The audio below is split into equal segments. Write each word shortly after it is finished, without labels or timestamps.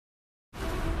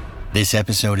This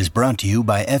episode is brought to you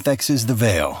by FX's The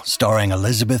Veil, starring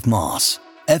Elizabeth Moss.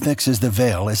 FX's The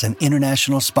Veil is an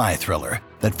international spy thriller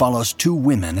that follows two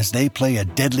women as they play a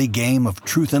deadly game of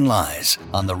truth and lies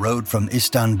on the road from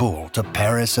Istanbul to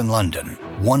Paris and London.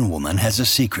 One woman has a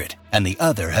secret, and the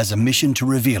other has a mission to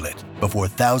reveal it before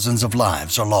thousands of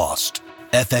lives are lost.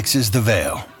 FX's The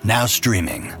Veil, now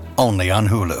streaming, only on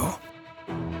Hulu.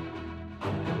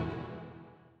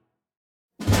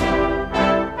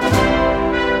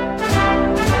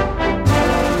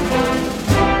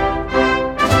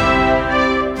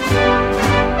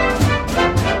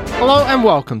 Hello and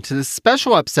welcome to this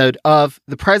special episode of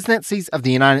The Presidencies of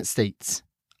the United States.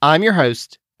 I'm your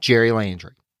host, Jerry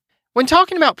Landry. When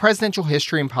talking about presidential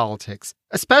history and politics,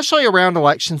 especially around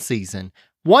election season,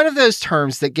 one of those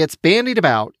terms that gets bandied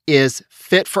about is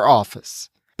fit for office.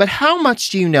 But how much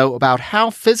do you know about how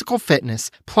physical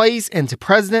fitness plays into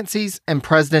presidencies and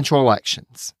presidential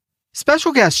elections?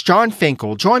 Special guest Jon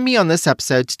Finkel joined me on this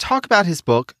episode to talk about his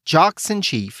book, Jocks in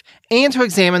Chief, and to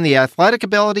examine the athletic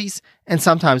abilities, and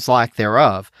sometimes lack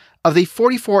thereof, of the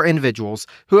 44 individuals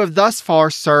who have thus far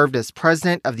served as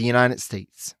President of the United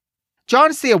States. Jon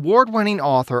is the award-winning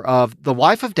author of The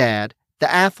Life of Dad, The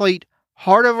Athlete,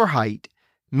 Heart Over Height,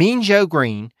 Mean Joe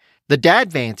Green, The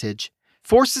Dadvantage,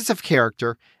 Forces of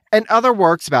Character, and other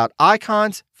works about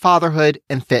icons, fatherhood,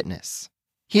 and fitness.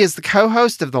 He is the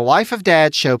co-host of the Life of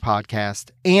Dad show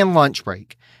podcast and Lunch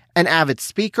Break, an avid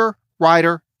speaker,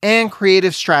 writer, and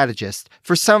creative strategist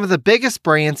for some of the biggest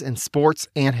brands in sports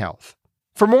and health.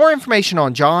 For more information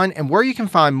on Jon and where you can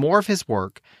find more of his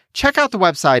work, check out the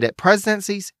website at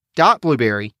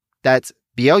presidencies.blubrry, that's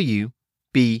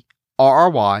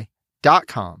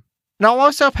BLUBRRY.com. And I'll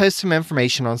also post some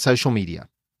information on social media.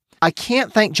 I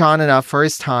can't thank Jon enough for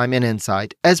his time and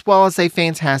insight, as well as a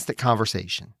fantastic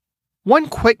conversation. One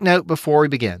quick note before we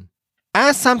begin.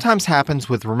 As sometimes happens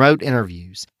with remote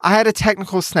interviews, I had a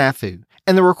technical snafu,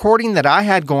 and the recording that I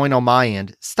had going on my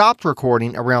end stopped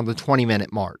recording around the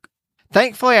 20-minute mark.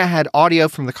 Thankfully, I had audio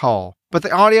from the call, but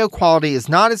the audio quality is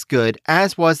not as good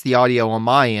as was the audio on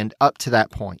my end up to that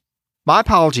point. My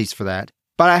apologies for that,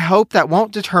 but I hope that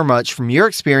won't deter much from your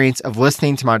experience of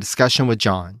listening to my discussion with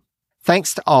Jon.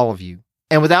 Thanks to all of you.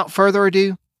 And without further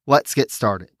ado, let's get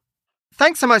started.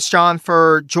 Thanks so much, Jon,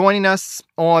 for joining us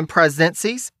on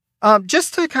Presidencies.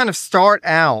 Just to kind of start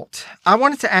out, I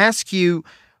wanted to ask you,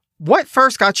 what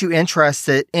first got you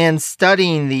interested in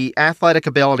studying the athletic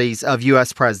abilities of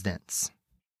U.S. presidents?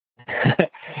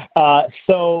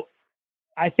 So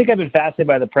I think I've been fascinated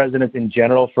by the presidents in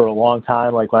general for a long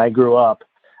time. Like when I grew up,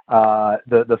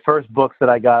 the first books that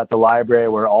I got at the library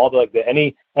were all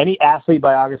any athlete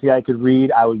biography I could read.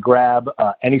 I would grab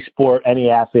any sport, any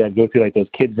athlete. I'd go through like those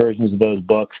kids versions of those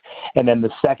books, and then the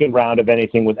second round of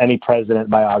anything with any president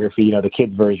biography. You know, the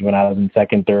kids version when I was in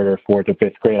second, third, or fourth or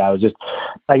fifth grade. I was just,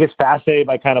 I guess, fascinated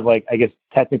by kind of like, I guess,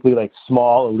 technically like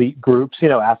small elite groups. You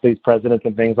know, athletes, presidents,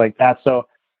 and things like that. So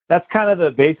that's kind of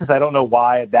the basis. I don't know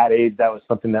why at that age that was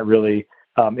something that really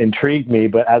intrigued me.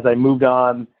 But as I moved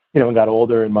on, and got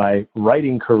older in my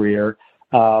writing career,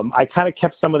 I kind of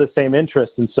kept some of the same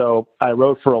interests. And so I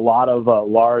wrote for a lot of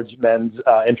large men's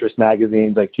interest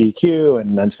magazines like GQ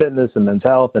and Men's Fitness and Men's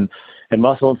Health and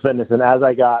Muscle and Fitness. And as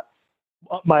I got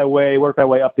worked my way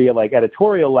up the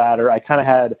editorial ladder, I kind of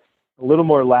had a little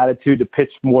more latitude to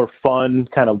pitch more fun,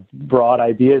 kind of broad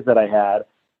ideas that I had.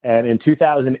 And in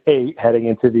 2008, heading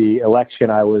into the election,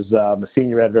 I was a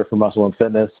senior editor for Muscle and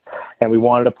Fitness, and we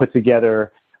wanted to put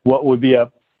together what would be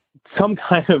some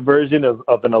kind of version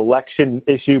of an election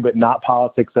issue, but not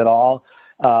politics at all,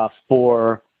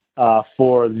 for that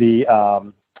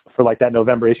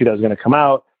November issue that was going to come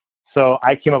out. So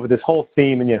I came up with this whole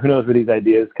theme, and who knows where these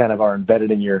ideas kind of are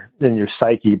embedded in your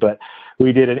psyche. But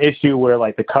we did an issue where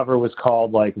like the cover was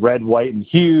called like Red, White, and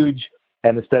Huge,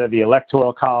 and instead of the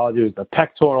Electoral College, it was the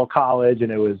Pectoral College,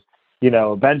 and it was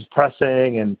bench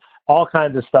pressing and all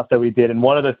kinds of stuff that we did. And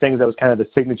one of the things that was kind of the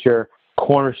signature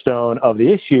cornerstone of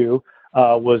the issue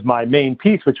was my main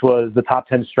piece, which was the top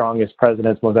 10 strongest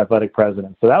presidents, most athletic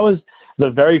presidents. So that was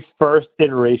the very first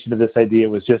iteration of this idea,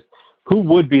 was just who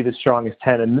would be the strongest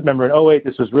 10. And remember in 2008,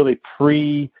 this was really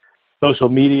pre-social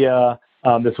media.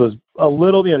 This was a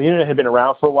little, the internet had been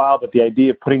around for a while, but the idea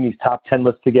of putting these top 10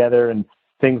 lists together and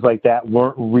things like that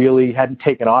hadn't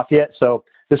taken off yet. So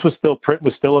this was still, print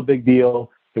was still a big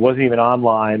deal. It wasn't even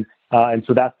online. And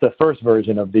so that's the first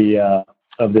version of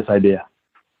of this idea.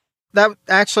 That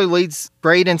actually leads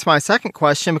right into my second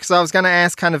question, because I was going to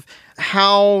ask kind of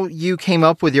how you came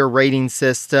up with your rating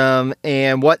system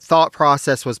and what thought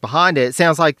process was behind it. It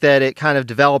sounds like that it kind of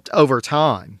developed over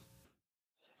time.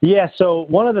 Yeah. So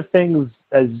one of the things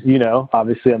as you know,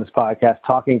 obviously on this podcast,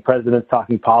 talking presidents,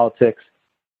 talking politics,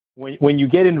 when you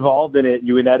get involved in it,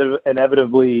 you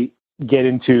inevitably get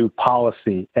into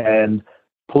policy and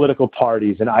political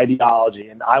parties and ideology.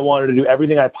 And I wanted to do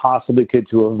everything I possibly could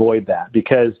to avoid that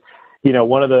because,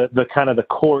 one of the kind of the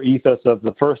core ethos of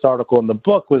the first article in the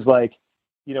book was like,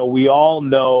 we all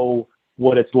know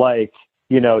what it's like,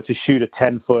 to shoot a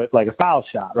 10-foot, like a foul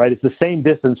shot, right? It's the same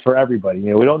distance for everybody.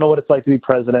 We don't know what it's like to be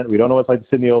president. We don't know what it's like to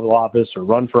sit in the Oval Office or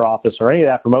run for office or any of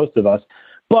that for most of us.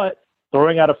 But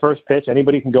throwing out a first pitch,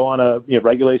 anybody can go on a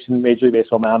regulation Major League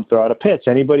Baseball mound, throw out a pitch.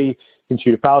 Anybody can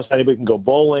shoot a foul shot. Anybody can go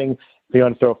bowling. They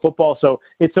want to throw a football. So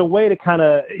it's a way to kind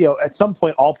of, at some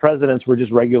point, all presidents were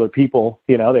just regular people.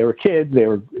 They were kids, they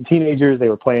were teenagers, they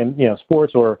were playing,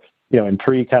 sports or, in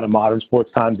kind of modern sports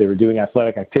times, they were doing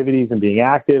athletic activities and being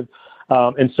active.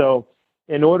 And so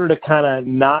in order to kind of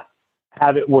not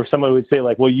have it where someone would say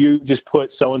like, well, you just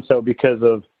put so-and-so because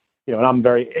of, and I'm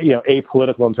very,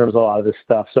 apolitical in terms of a lot of this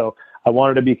stuff. So I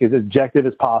wanted to be as objective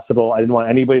as possible. I didn't want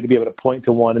anybody to be able to point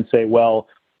to one and say, well,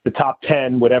 the top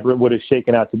 10, whatever it would have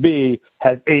shaken out to be,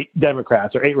 has 8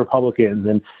 Democrats or 8 Republicans.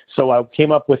 And so I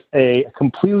came up with a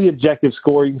completely objective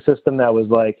scoring system that was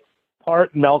like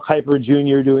part Mel Kiper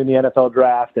Jr. doing the NFL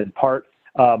draft and part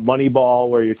Moneyball,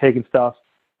 where you're taking stuff,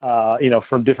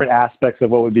 from different aspects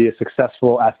of what would be a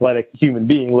successful athletic human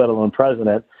being, let alone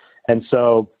president. And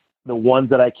so the ones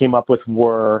that I came up with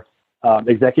were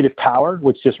executive power,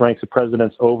 which just ranks the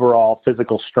president's overall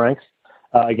physical strength.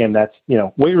 Again, that's,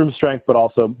 weight room strength, but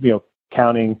also,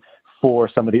 counting for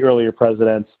some of the earlier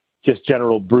presidents, just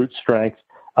general brute strength,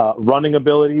 running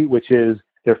ability, which is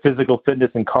their physical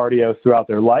fitness and cardio throughout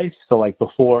their life. So like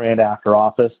before and after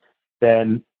office,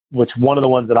 then which one of the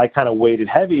ones that I kind of weighted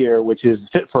heavier, which is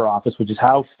fit for office, which is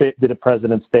how fit did a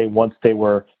president stay once they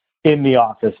were in the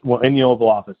office, in the Oval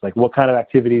Office, like what kind of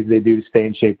activities they do to stay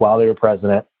in shape while they were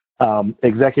president.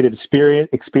 Executive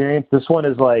experience. This one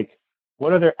is like,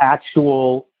 what are their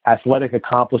actual athletic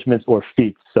accomplishments or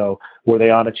feats? So were they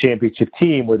on a championship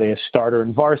team? Were they a starter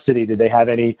in varsity? Did they have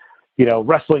any,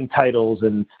 wrestling titles?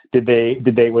 And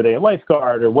were they a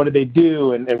lifeguard, or what did they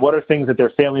do? And what are things that their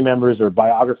family members or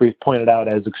biographies pointed out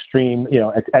as extreme,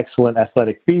 excellent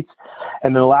athletic feats?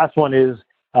 And then the last one is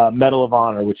Medal of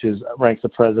Honor, which ranks the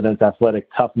president's athletic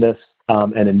toughness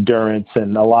and endurance.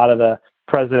 And a lot of the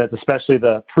presidents, especially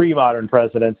the pre-modern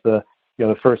presidents, the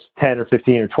first 10 or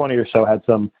 15 or 20 or so, had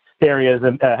some areas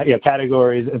and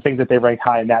categories and things that they ranked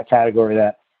high in that category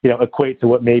that equate to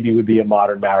what maybe would be a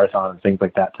modern marathon and things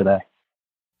like that today.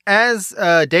 As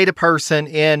a data person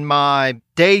in my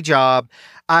day job,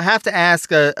 I have to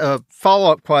ask a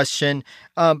follow-up question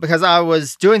because I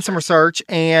was doing some research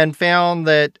and found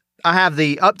that I have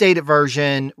the updated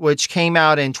version, which came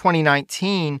out in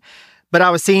 2019, but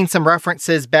I was seeing some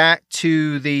references back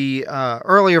to the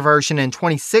earlier version in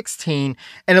 2016,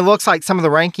 and it looks like some of the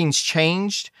rankings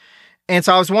changed. And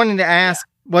so I was wanting to ask,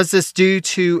 was this due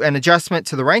to an adjustment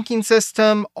to the ranking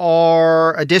system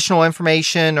or additional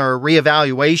information or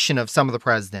reevaluation of some of the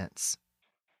presidents?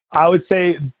 I would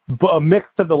say a mix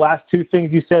of the last two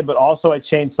things you said, but also I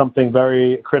changed something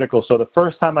very critical. So the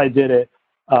first time I did it,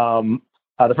 I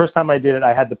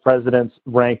had the presidents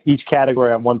rank each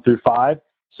category on 1 through 5.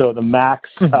 So the max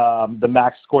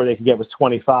score they could get was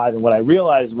 25. And what I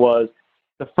realized was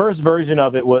the first version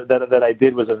of it that I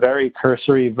did was a very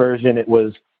cursory version. It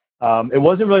wasn't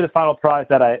really the final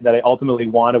product that I ultimately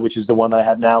wanted, which is the one that I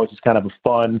have now, which is kind of a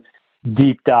fun,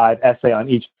 deep dive essay on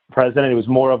each president. It was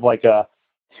more of like a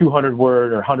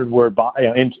 200-word or 100-word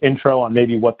intro on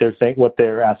maybe what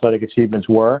their athletic achievements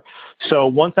were. So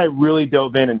once I really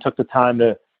dove in and took the time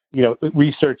to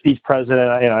research each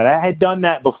president, and I had done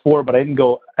that before, but I didn't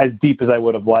go as deep as I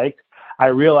would have liked. I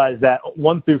realized that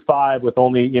 1 through 5, with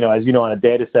only as you know, on a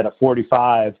data set of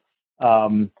 44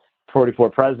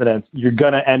 presidents, you're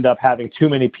going to end up having too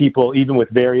many people, even with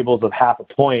variables of half a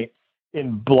point,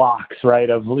 in blocks, right?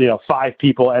 Of 5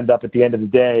 people end up at the end of the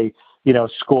day,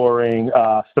 scoring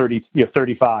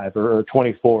 35 or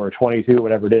 24 or 22,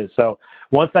 whatever it is. So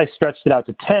once I stretched it out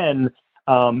to 10,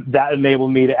 that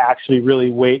enabled me to actually really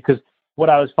weight, because what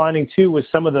I was finding too was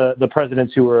some of the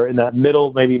presidents who were in that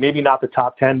middle, maybe not the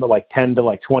top 10, but like 10 to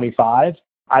like 25.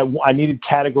 I needed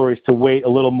categories to weight a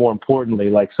little more importantly.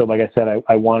 Like I said,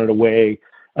 I wanted to weigh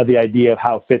the idea of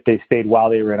how fit they stayed while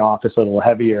they were in office a little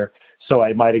heavier. So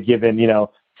I might have given,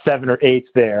 7 or 8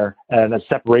 there and a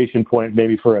separation point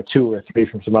maybe for a 2 or 3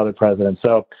 from some other presidents.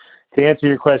 So to answer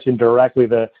your question directly,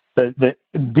 the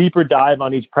deeper dive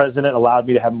on each president allowed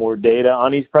me to have more data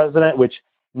on each president, which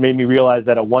made me realize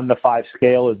that a 1 to 5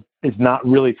 scale is not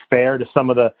really fair to some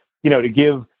of the, to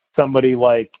give somebody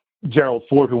like Gerald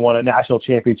Ford, who won a national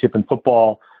championship in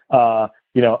football, a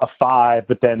 5,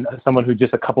 but then someone who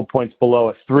just a couple points below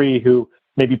a 3 who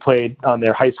maybe played on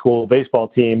their high school baseball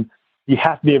team. You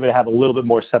have to be able to have a little bit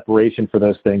more separation for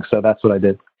those things. So that's what I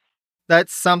did.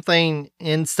 That's something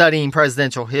in studying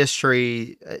presidential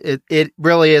history. It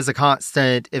really is a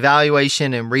constant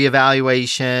evaluation and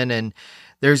reevaluation, and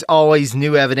there's always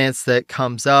new evidence that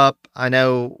comes up. I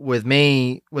know with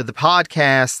me, with the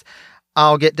podcast,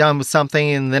 I'll get done with something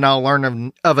and then I'll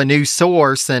learn of a new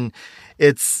source, and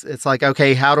it's like,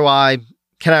 okay,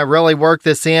 can I really work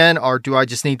this in, or do I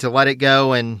just need to let it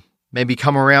go and maybe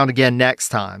come around again next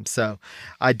time? So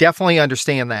I definitely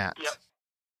understand that. Yep.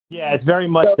 Yeah, it's very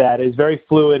much that. It's very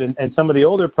fluid. And some of the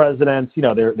older presidents,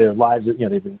 their lives,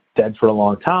 they've been dead for a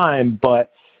long time,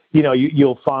 but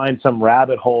you'll find some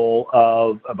rabbit hole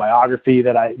of a biography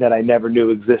that I never knew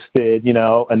existed,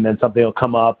 and then something will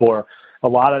come up, or a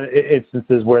lot of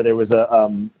instances where there was a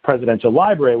presidential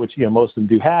library, which, most of them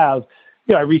do have.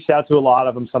 I reached out to a lot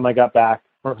of them. Some I got back,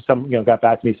 or some, got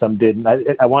back to me, some didn't.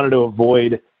 I wanted to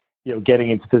avoid, getting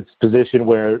into this position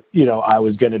where, I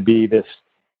was going to be this,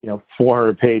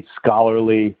 400-page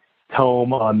scholarly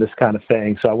tome on this kind of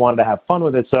thing. So I wanted to have fun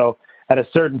with it. So at a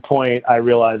certain point, I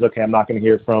realized, okay, I'm not going to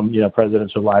hear from,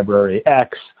 Presidential Library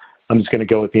X. I'm just going to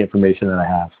go with the information that I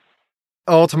have.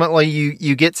 Ultimately,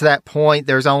 you get to that point,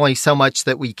 there's only so much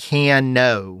that we can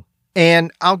know.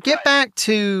 And I'll get back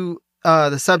to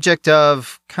the subject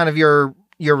of kind of your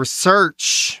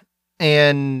research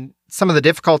and some of the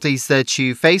difficulties that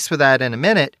you face with that in a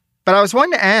minute. But I was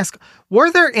wanting to ask,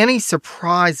 were there any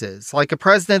surprises, like a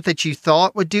president that you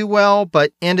thought would do well,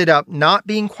 but ended up not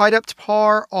being quite up to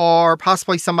par, or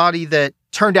possibly somebody that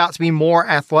turned out to be more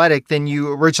athletic than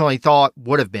you originally thought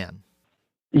would have been?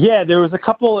 Yeah, there was a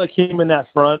couple that came in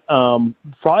that front.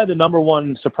 Probably the number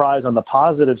one surprise on the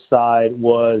positive side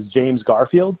was James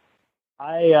Garfield.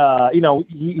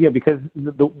 Because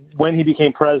when he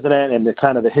became president and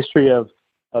the history of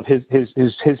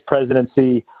his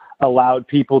presidency allowed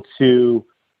people to,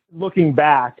 looking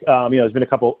back, there's been a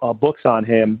couple books on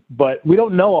him, but we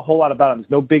don't know a whole lot about him. There's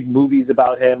no big movies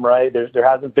about him, right? There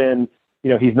hasn't been,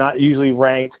 he's not usually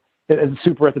ranked as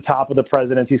super at the top of the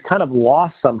presidents. He's kind of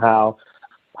lost somehow.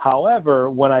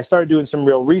 However, when I started doing some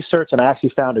real research, and I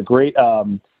actually found a great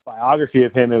biography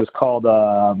of him, it was called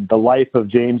The Life of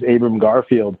James Abram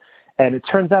Garfield. And it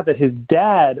turns out that his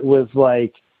dad was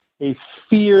like a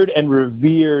feared and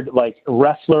revered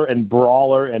wrestler and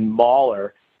brawler and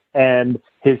mauler. And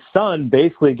his son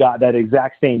basically got that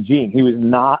exact same gene. He was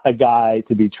not a guy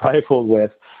to be trifled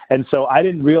with. And so I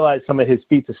didn't realize some of his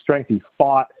feats of strength. He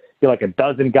fought like a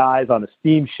dozen guys on a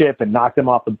steamship and knocked them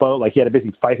off the boat. Like, he had to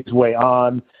basically fight his way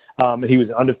on. He was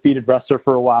an undefeated wrestler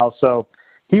for a while. So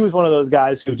he was one of those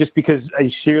guys who, just because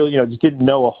I surely, just didn't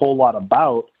know a whole lot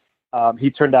about, he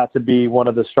turned out to be one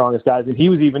of the strongest guys. And he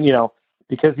was even,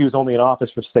 because he was only in office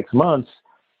for 6 months,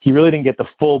 he really didn't get the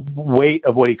full weight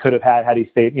of what he could have had he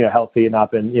stayed, healthy and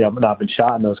not been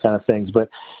shot and those kind of things. But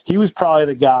he was probably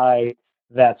the guy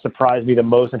that surprised me the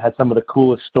most and had some of the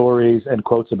coolest stories and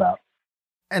quotes about.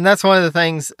 And that's one of the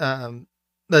things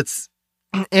that's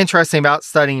interesting about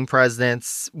studying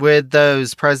presidents. With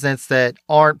those presidents that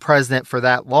aren't president for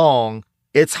that long,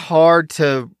 it's hard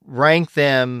to rank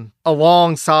them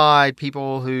alongside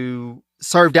people who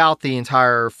served out the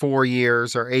entire 4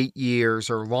 years or 8 years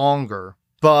or longer.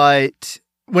 But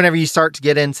whenever you start to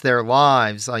get into their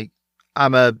lives, like,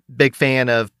 I'm a big fan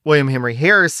of William Henry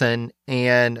Harrison,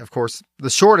 and of course the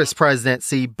shortest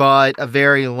presidency, but a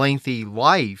very lengthy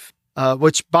life.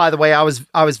 Which, by the way, I was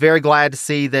very glad to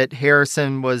see that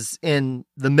Harrison was in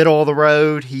the middle of the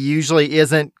road. He usually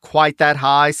isn't quite that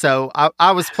high, so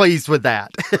I was pleased with that.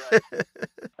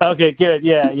 Okay, good.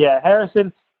 Yeah.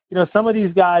 Harrison, some of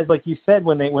these guys, like you said,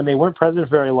 when they weren't president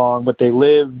very long, but they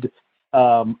lived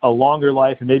a longer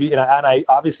life, and I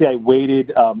obviously I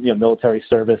weighted military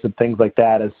service and things like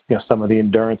that as some of the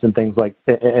endurance and things like,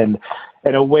 and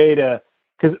a way to.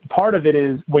 Because part of it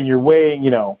is when you're weighing,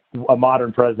 a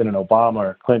modern president, Obama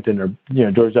or Clinton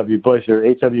or, George W. Bush or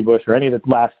H.W. Bush or any of the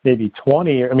last maybe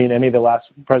 20, any of the last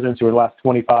presidents who were the last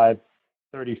 25,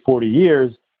 30, 40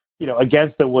 years,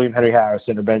 against the William Henry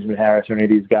Harrison or Benjamin Harris or any of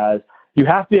these guys, you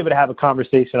have to be able to have a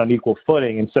conversation on equal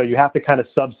footing. And so you have to kind of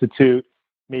substitute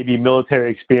maybe military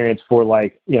experience for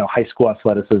high school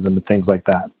athleticism and things like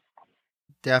that.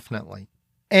 Definitely.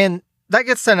 And that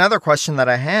gets to another question that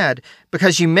I had,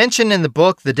 because you mentioned in the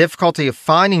book the difficulty of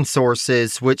finding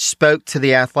sources which spoke to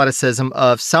the athleticism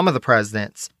of some of the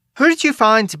presidents. Who did you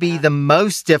find to be the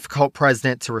most difficult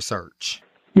president to research?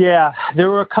 Yeah, there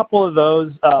were a couple of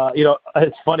those.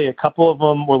 It's funny, a couple of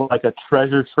them were like a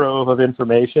treasure trove of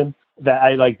information. that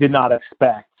I like did not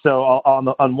expect. So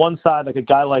on one side, like a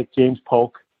guy like James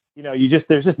Polk,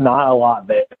 there's just not a lot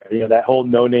there. That whole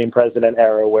no-name president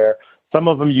era where some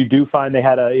of them you do find they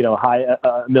had a high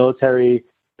military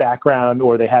background,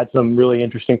 or they had some really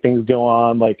interesting things go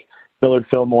on, like Millard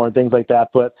Fillmore and things like that.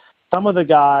 But some of the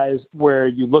guys where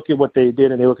you look at what they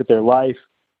did and they look at their life,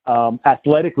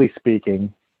 athletically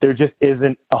speaking, there just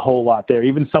isn't a whole lot there.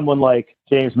 Even someone like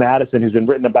James Madison, who's been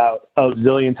written about a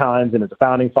zillion times and is a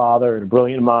founding father and a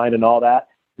brilliant mind and all that,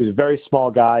 he was a very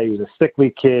small guy. He was a sickly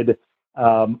kid.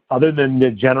 Other than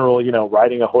the general,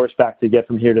 riding a horseback to get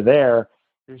from here to there,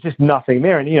 there's just nothing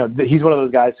there. And, he's one of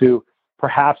those guys who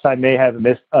perhaps I may have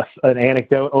missed an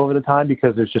anecdote over the time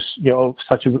because there's just,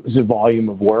 such a volume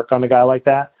of work on a guy like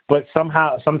that. But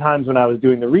sometimes when I was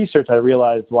doing the research, I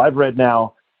realized, well, I've read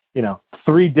now,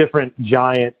 3 different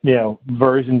giant,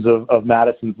 versions of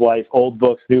Madison's life, old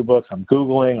books, new books. I'm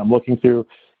Googling, I'm looking through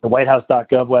the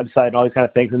whitehouse.gov website and all these kind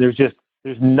of things. And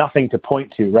there's nothing to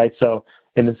point to, right? So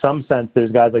in some sense,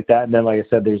 there's guys like that. And then, like I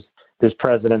said, there's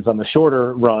presidents on the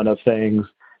shorter run of things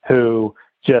who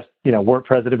just, weren't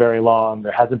president very long.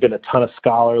 There hasn't been a ton of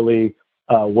scholarly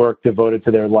work devoted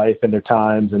to their life and their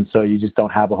times. And so you just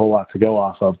don't have a whole lot to go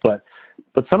off of. But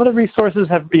some of the resources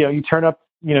have, you turn up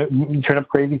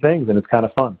crazy things and it's kind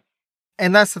of fun.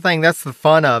 And that's the thing. That's the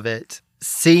fun of it.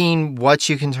 Seeing what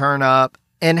you can turn up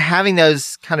and having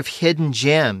those kind of hidden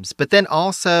gems, but then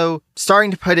also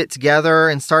starting to put it together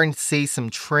and starting to see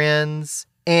some trends.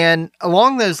 And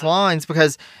along those lines,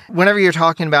 because whenever you're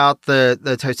talking about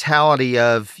the totality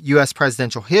of U.S.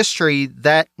 presidential history,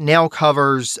 that now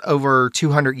covers over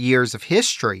 200 years of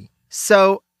history.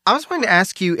 So I was going to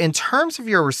ask you, in terms of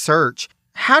your research,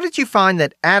 how did you find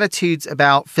that attitudes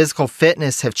about physical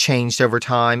fitness have changed over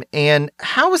time, and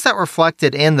how was that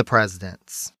reflected in the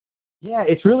presidents? Yeah,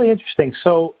 it's really interesting.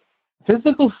 So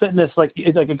physical fitness, like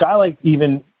a guy like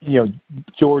even,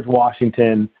 George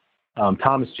Washington,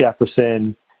 Thomas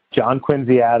Jefferson, John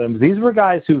Quincy Adams, these were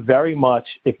guys who very much,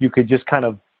 if you could just kind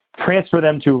of transfer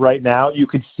them to right now, you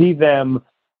could see them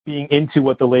being into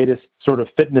what the latest sort of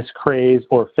fitness craze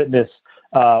or fitness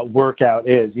workout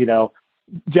is.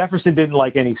 Jefferson didn't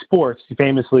like any sports.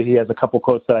 Famously, he has a couple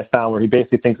quotes that I found where he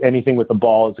basically thinks anything with the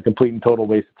ball is a complete and total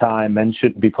waste of time. Men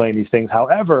shouldn't be playing these things.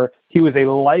 However, he was a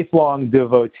lifelong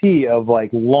devotee of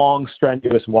like long,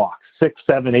 strenuous walks, 6,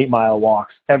 7, 8 mile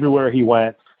walks everywhere he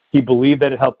went. He believed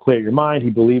that it helped clear your mind. He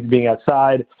believed being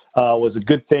outside was a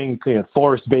good thing.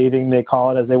 Forest bathing, they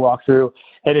call it, as they walk through.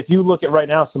 And if you look at right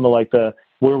now, some of like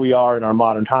where we are in our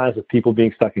modern times with people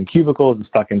being stuck in cubicles and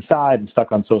stuck inside and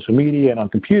stuck on social media and on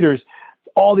computers,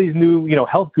 all these new,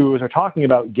 health gurus are talking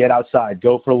about get outside,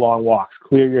 go for long walks,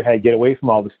 clear your head, get away from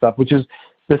all this stuff, which is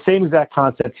the same exact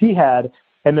concept he had.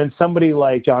 And then somebody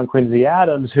like John Quincy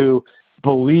Adams, who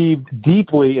believed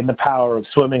deeply in the power of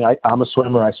swimming. I'm a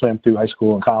swimmer. I swam through high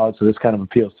school and college, so this kind of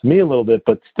appeals to me a little bit.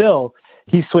 But still,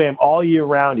 he swam all year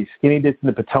round. He skinny dipped in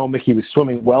the Potomac. He was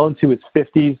swimming well into his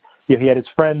 50s. He had his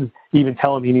friends even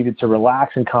tell him he needed to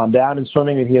relax and calm down in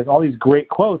swimming. And he has all these great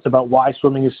quotes about why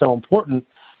swimming is so important.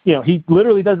 He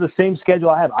literally does the same schedule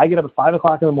I have. I get up at 5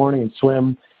 o'clock in the morning and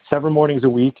swim several mornings a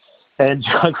week. And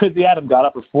John Quincy Adams got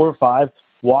up at 4 or 5,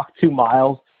 walked 2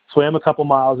 miles, swam a couple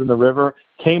miles in the river,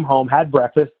 came home, had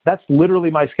breakfast. That's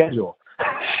literally my schedule.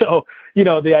 So,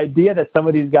 the idea that some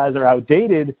of these guys are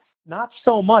outdated, not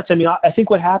so much. I mean, I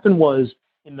think what happened was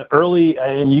in the early,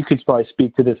 and you could probably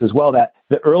speak to this as well, that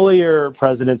the earlier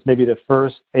presidents, maybe the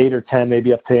first 8 or 10,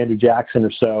 maybe up to Andrew Jackson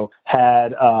or so,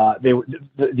 had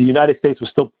the United States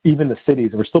was still, even the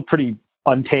cities, they were still pretty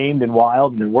untamed and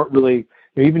wild, and there weren't really,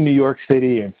 even New York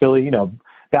City and Philly,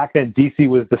 back then D.C.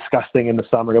 was disgusting in the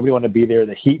summer. Nobody wanted to be there.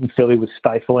 The heat in Philly was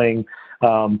stifling.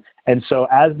 And so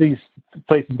as these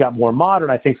places got more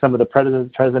modern, I think some of the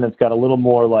presidents got a little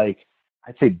more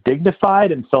I'd say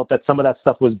dignified and felt that some of that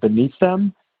stuff was beneath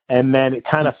them. And then it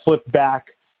kind of flipped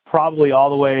back probably all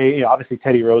the way, obviously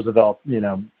Teddy Roosevelt,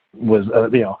 was,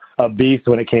 a beast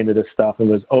when it came to this stuff and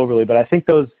was overly, but I think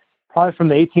those probably from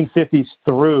the 1850s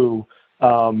through,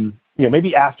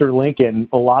 maybe after Lincoln,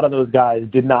 a lot of those guys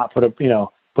did not put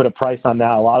a price on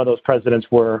that. A lot of those presidents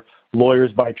were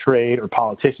lawyers by trade or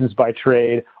politicians by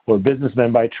trade or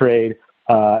businessmen by trade.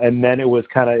 And then it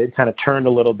kind of turned a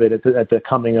little bit at the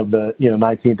coming of the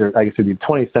 19th, or I guess it'd be the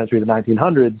 20th century, the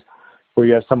 1900s, where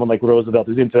you have someone like Roosevelt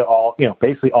who's into all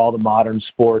basically all the modern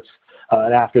sports.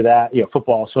 And after that,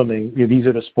 football, swimming, these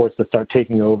are the sports that start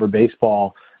taking over.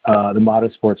 Baseball, the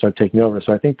modern sports start taking over.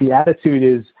 So I think the attitude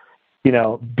is,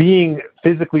 being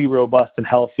physically robust and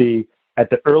healthy at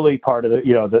the early part of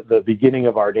the beginning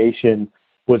of our nation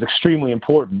was extremely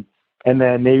important. and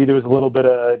then maybe there was a little bit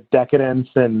of decadence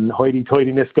and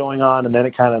hoity-toityness going on, and then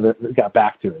it kind of got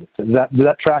back to it. Does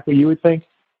that track what you would think?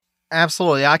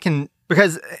 Absolutely. I can,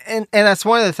 because, and that's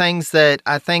one of the things that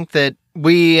I think that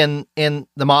we in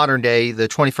the modern day, the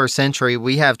 21st century,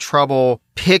 we have trouble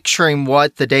picturing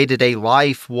what the day-to-day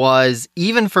life was,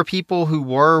 even for people who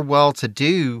were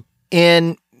well-to-do.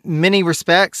 In many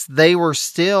respects, they were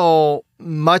still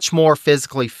much more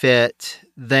physically fit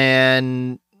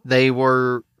than they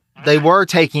were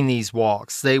taking these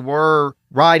walks. They were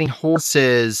riding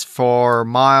horses for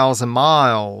miles and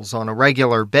miles on a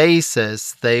regular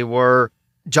basis.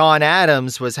 John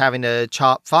Adams was having to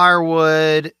chop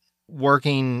firewood,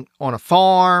 working on a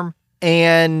farm.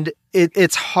 And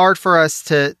it's hard for us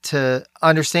to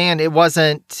understand. It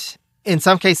wasn't, in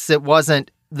some cases, it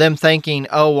wasn't them thinking,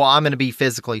 oh, well, I'm going to be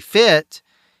physically fit.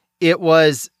 It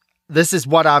was, this is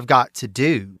what I've got to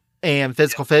do. And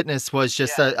physical fitness was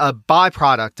just a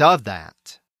byproduct of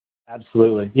that.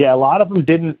 Absolutely. Yeah, a lot of them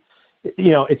didn't,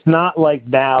 it's not like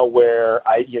now where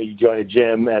you join a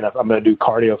gym and if I'm going to do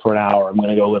cardio for an hour, I'm going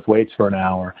to go lift weights for an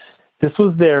hour. This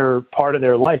was their part of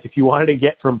their life. If you wanted to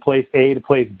get from place A to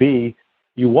place B,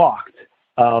 you walked.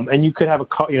 And you could have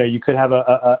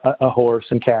a horse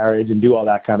and carriage and do all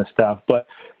that kind of stuff. But,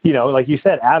 like you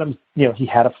said, Adams, he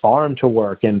had a farm to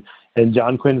work, and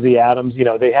John Quincy Adams,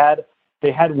 they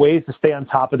had ways to stay on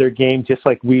top of their game just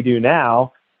like we do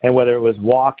now. And whether it was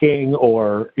walking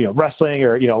or, wrestling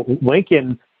or,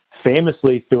 Lincoln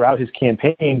famously throughout his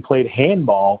campaign played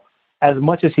handball as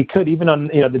much as he could, even on,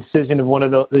 the decision of one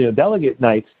of the delegate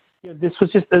nights. This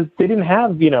was just, they didn't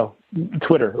have,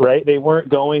 Twitter, right? They weren't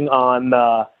going on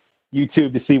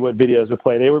YouTube to see what videos would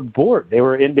play. They were bored. They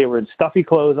were in stuffy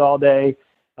clothes all day.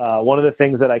 One of the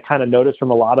things that I kind of noticed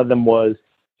from a lot of them was,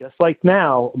 just like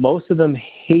now, most of them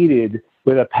hated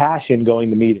with a passion going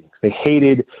to meetings. They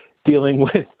hated dealing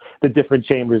with the different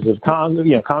chambers of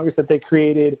Congress that they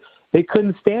created. They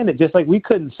couldn't stand it, just like we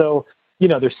couldn't. So,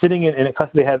 they're sitting in a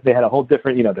custody. They had a whole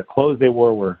different, the clothes they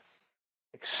wore were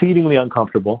exceedingly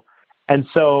uncomfortable. And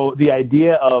so the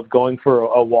idea of going for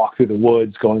a walk through the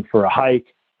woods, going for a hike,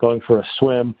 going for a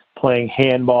swim, playing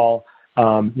handball.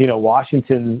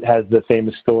 Washington has the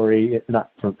famous story,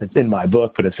 it's in my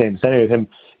book, but it's famous anyway, of him,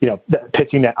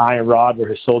 pitching that iron rod where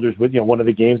his soldiers would, one of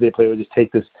the games they played would just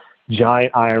take this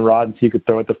giant iron rod and see who could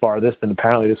throw it the farthest. And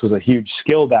apparently this was a huge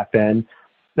skill back then.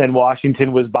 Then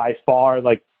Washington was by far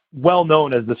well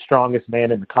known as the strongest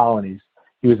man in the colonies.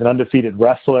 He was an undefeated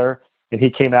wrestler, and he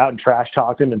came out and trash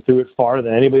talked him and threw it farther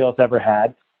than anybody else ever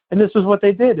had. And this is what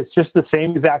they did. It's just the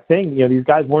same exact thing. These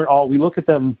guys weren't all, we look at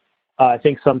them, I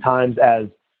think sometimes as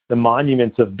the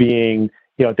monuments of being,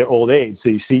 at their old age. So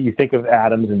you think of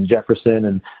Adams and Jefferson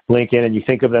and Lincoln, and you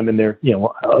think of them in their,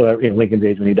 Lincoln's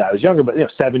age when he died was younger, but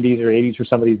 70s or 80s for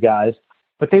some of these guys.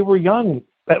 But they were young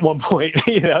at one point.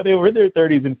 They were in their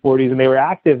 30s and 40s, and they were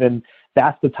active. And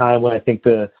that's the time when I think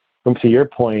to your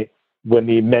point, when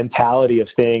the mentality of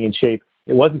staying in shape,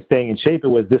 it wasn't staying in shape. It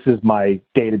was, this is my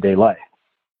day-to-day life.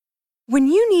 When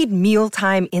you need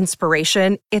mealtime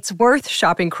inspiration, it's worth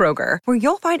shopping Kroger, where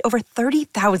you'll find over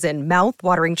 30,000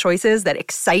 mouth-watering choices that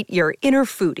excite your inner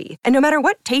foodie. And no matter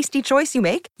what tasty choice you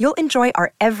make, you'll enjoy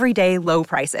our everyday low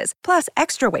prices, plus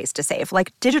extra ways to save,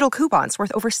 like digital coupons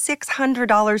worth over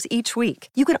 $600 each week.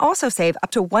 You can also save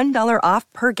up to $1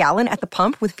 off per gallon at the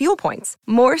pump with fuel points.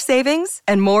 More savings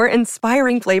and more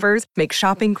inspiring flavors make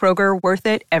shopping Kroger worth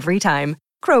it every time.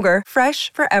 Kroger,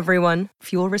 fresh for everyone.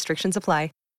 Fuel restrictions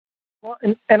apply. Well,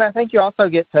 and I think you also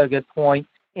get to a good point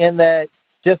in that,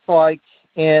 just like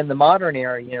in the modern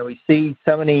era, we see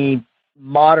so many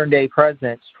modern-day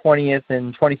presidents, 20th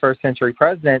and 21st century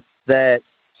presidents, that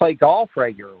play golf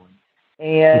regularly.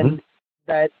 And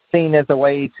that's seen as a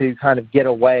way to kind of get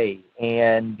away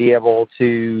and be able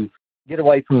to get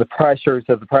away from the pressures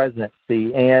of the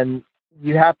presidency. And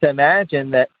you have to imagine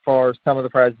that for some of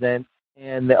the presidents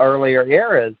in the earlier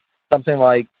eras, something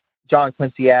like John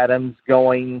Quincy Adams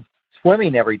going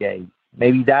swimming every day,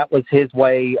 maybe that was his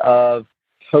way of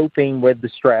coping with the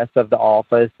stress of the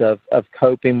office, of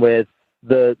coping with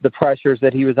the pressures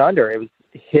that he was under. It was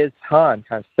his time,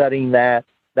 kind of setting that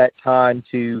time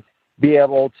to be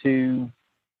able to,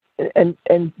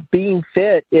 and being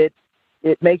fit, it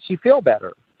makes you feel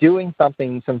better. Doing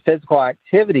something, some physical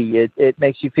activity, it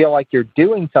makes you feel like you're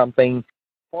doing something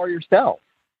for yourself.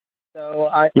 So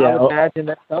I would imagine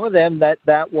that some of them,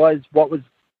 that was what was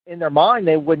in their mind.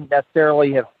 They wouldn't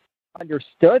necessarily have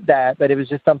understood that, but it was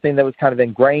just something that was kind of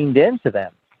ingrained into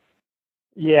them.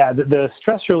 Yeah, the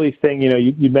stress relief thing,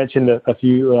 you mentioned a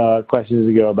few questions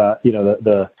ago about,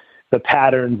 the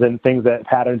patterns and things that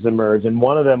patterns emerge. And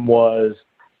one of them was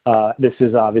This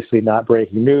is obviously not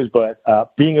breaking news, but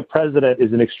being a president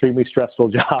is an extremely stressful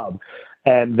job,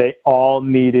 and they all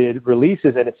needed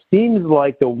releases. And it seems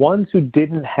like the ones who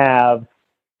didn't have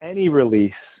any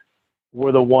release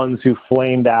were the ones who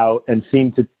flamed out and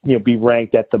seemed to be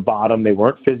ranked at the bottom. They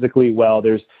weren't physically well.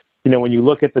 There's, when you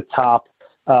look at the top,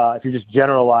 if you're just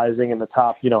generalizing in the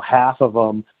top, half of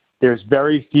them, there's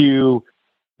very few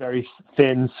very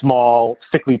thin, small,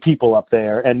 sickly people up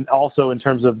there. And also in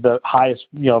terms of the highest,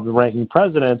 the ranking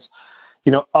presidents,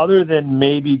 other than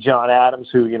maybe John Adams,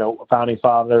 who, founding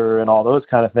father and all those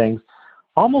kind of things,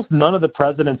 almost none of the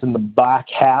presidents in the back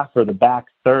half or the back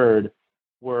third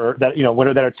were that,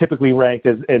 that are typically ranked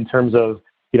as in terms of,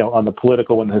 on the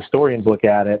political when the historians look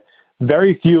at it.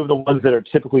 Very few of the ones that are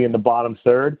typically in the bottom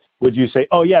third would you say,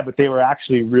 oh yeah, but they were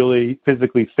actually really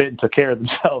physically fit and took care of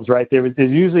themselves, right? There's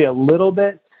usually a little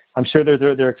bit. I'm sure there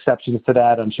are exceptions to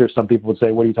that. I'm sure some people would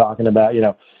say, what are you talking about?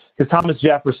 Because Thomas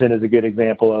Jefferson is a good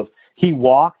example of, he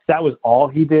walked, that was all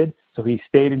he did. So he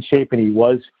stayed in shape and he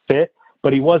was fit,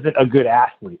 but he wasn't a good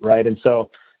athlete, right? And so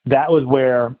that was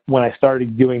where, when I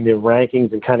started doing the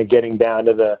rankings and kind of getting down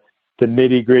to the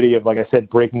nitty gritty of, like I said,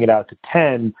 breaking it out to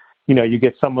 10, you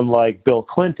get someone like Bill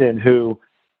Clinton, who,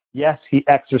 yes, he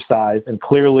exercised and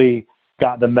clearly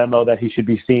got the memo that he should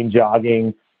be seen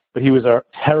jogging, but he was a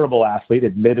terrible athlete,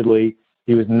 admittedly.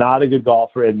 He was not a good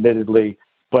golfer, admittedly,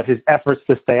 but his efforts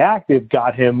to stay active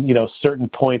got him, certain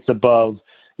points above,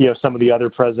 some of the other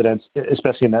presidents,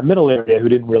 especially in that middle area, who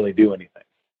didn't really do anything.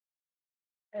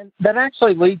 And that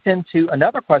actually leads into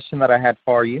another question that I had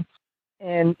for you.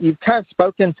 And you've kind of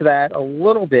spoken to that a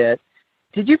little bit.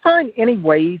 Did you find any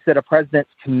ways that a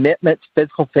president's commitment to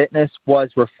physical fitness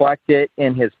was reflected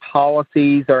in his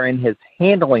policies or in his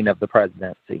handling of the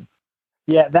presidency?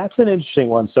 Yeah, that's an interesting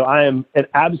one. So I am an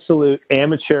absolute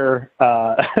amateur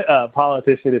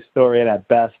politician, historian at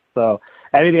best. So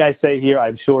anything I say here,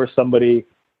 I'm sure somebody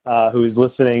who's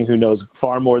listening who knows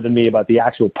far more than me about the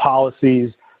actual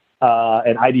policies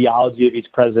and ideology of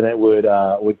each president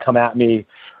would come at me.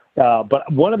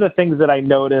 But one of the things that I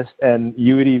noticed, and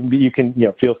you can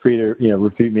feel free to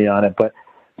refute me on it, but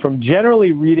from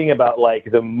generally reading about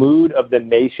like the mood of the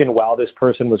nation while this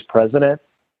person was president,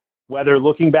 whether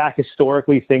looking back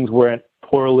historically things went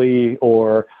poorly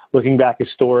or looking back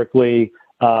historically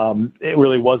it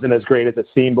really wasn't as great as it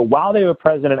seemed. But while they were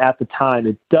president at the time,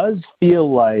 it does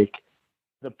feel like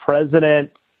the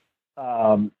president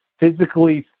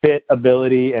physically fit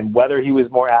ability and whether he was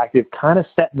more active kind of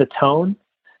set the tone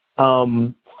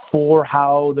for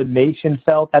how the nation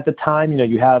felt at the time.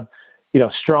 You have,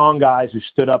 strong guys who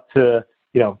stood up to,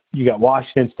 you got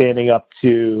Washington standing up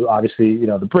to, obviously,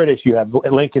 the British. You have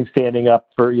Lincoln standing up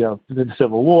for, the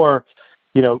Civil War.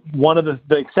 One of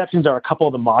the exceptions are a couple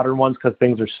of the modern ones because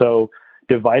things are so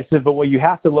divisive. But what you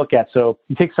have to look at, so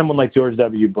you take someone like George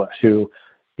W. Bush, who,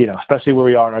 especially where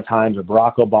we are in our times, or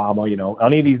Barack Obama,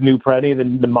 any of these any of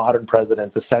the modern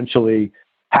presidents, essentially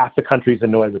half the country's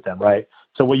annoyed with them, right?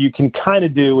 So what you can kind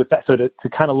of do with that, so to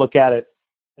kind of look at it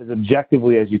as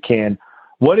objectively as you can,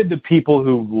 what did the people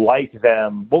who liked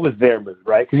them, what was their mood,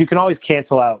 right? Because you can always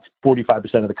cancel out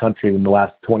 45% of the country in the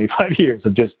last 25 years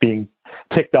of just being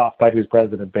ticked off by who's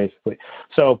president, basically.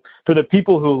 So for the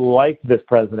people who liked this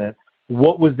president,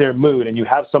 what was their mood? And you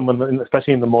have someone,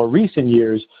 especially in the more recent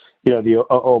years, the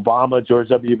Obama, George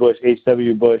W. Bush,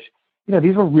 H.W. Bush,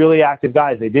 these were really active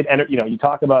guys. They did enter, you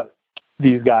talk about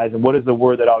these guys, and what is the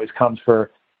word that always comes for,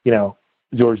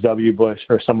 George W. Bush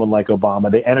or someone like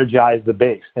Obama? They energized the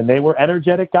base, and they were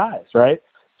energetic guys, right?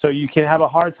 So you can have a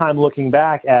hard time looking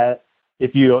back at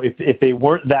if they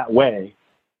weren't that way,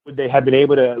 would they have been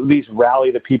able to at least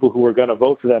rally the people who were going to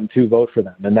vote for them to vote for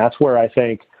them? And that's where I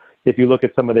think if you look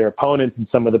at some of their opponents and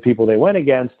some of the people they went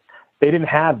against, they didn't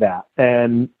have that.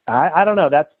 And I don't know.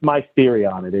 That's my theory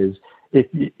on it is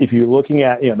if you're looking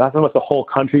at, not so much the whole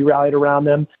country rallied around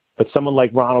them, but someone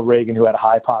like Ronald Reagan, who had a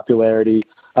high popularity,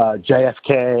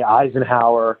 JFK,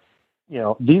 Eisenhower,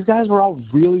 these guys were all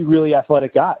really, really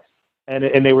athletic guys,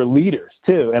 and they were leaders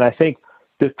too. And I think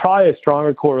there's probably a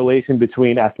stronger correlation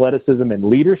between athleticism and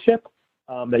leadership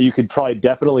that you could probably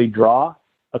definitely draw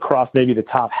across maybe the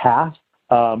top half,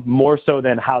 more so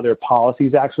than how their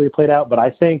policies actually played out. But I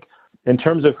think in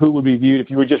terms of who would be viewed, if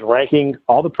you were just ranking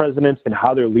all the presidents and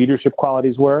how their leadership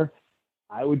qualities were,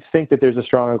 I would think that there's a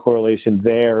stronger correlation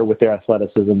there with their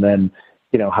athleticism than,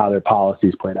 how their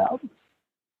policies played out.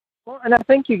 Well, and I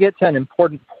think you get to an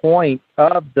important point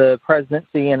of the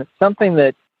presidency, and it's something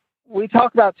that we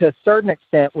talk about to a certain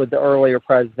extent with the earlier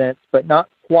presidents, but not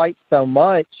quite so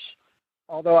much,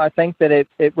 although I think that it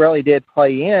really did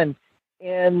play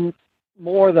in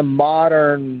more the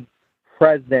modern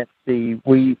presidency.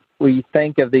 We we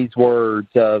think of these words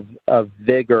of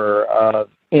vigor, of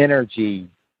energy,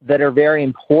 that are very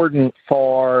important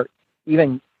for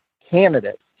even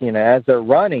candidates. As they're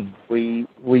running, we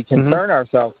concern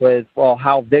ourselves with, well,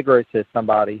 how vigorous is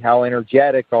somebody? How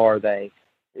energetic are they?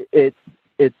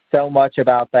 It's so much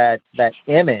about that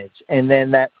image, and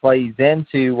then that plays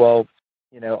into, well,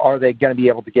 are they going to be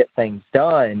able to get things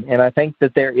done? And I think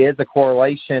that there is a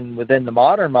correlation within the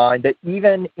modern mind that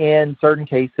even in certain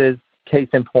cases, case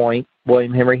in point,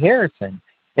 William Henry Harrison,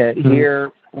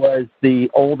 here was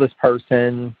the oldest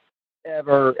person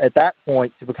ever at that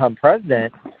point to become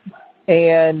president.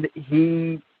 And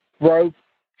he broke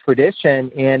tradition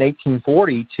in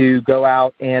 1840 to go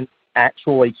out and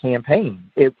actually campaign.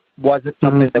 It wasn't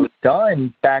something that was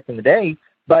done back in the day,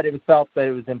 but it was felt that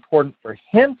it was important for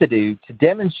him to do to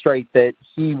demonstrate that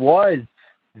he was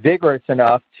vigorous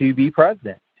enough to be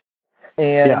president.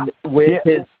 And with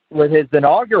his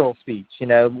inaugural speech,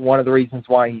 one of the reasons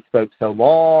why he spoke so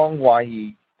long, why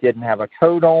he didn't have a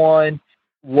coat on,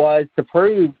 was to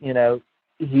prove,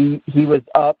 he was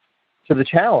up to the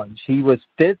challenge. He was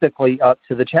physically up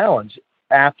to the challenge.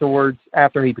 Afterwards,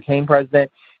 after he became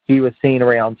president, he was seen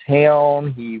around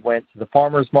town. He went to the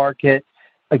farmer's market,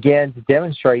 again, to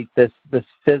demonstrate this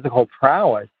physical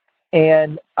prowess.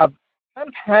 And I've kind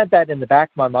of had that in the back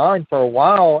of my mind for a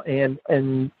while, and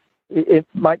it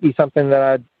might be something that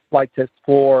I'd like to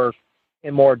explore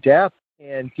in more depth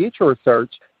in future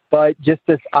research, but just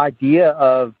this idea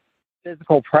of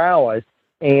physical prowess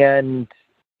and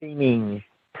seeming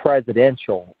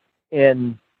presidential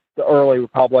in the early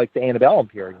republic, the antebellum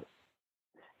period.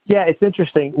 Yeah, it's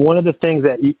interesting. One of the things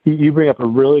that you bring up a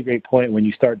really great point when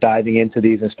you start diving into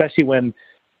these, especially when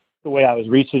the way I was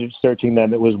researching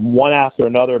them, it was one after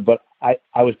another, but I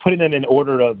was putting them in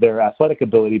order of their athletic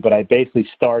ability, but I basically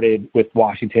started with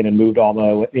Washington and moved all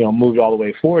the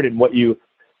way forward. And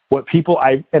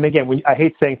I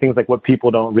hate saying things like what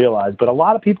people don't realize, but a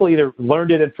lot of people either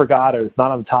learned it and forgot, or it's not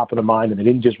on the top of the mind, and they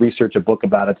didn't just research a book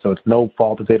about it. So it's no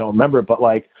fault if they don't remember it. But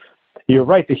you're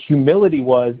right. The humility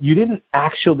was, you didn't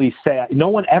actually say, no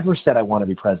one ever said, I want to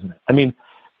be president. I mean,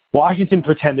 Washington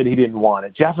pretended he didn't want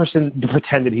it. Jefferson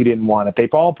pretended he didn't want it. They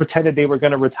all pretended they were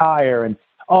going to retire, and,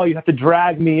 oh, you have to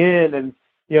drag me in. And,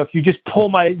 if you just pull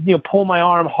my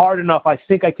arm hard enough, I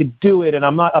think I could do it, and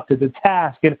I'm not up to the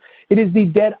task. And it is the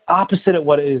dead opposite of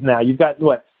what it is now. You've got,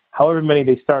 however many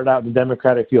they started out in the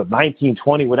Democratic field, 19,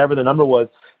 20, whatever the number was,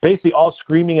 basically all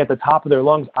screaming at the top of their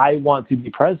lungs, I want to be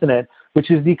president, which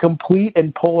is the complete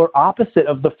and polar opposite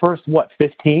of the first,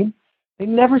 15? They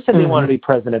never said they wanted to be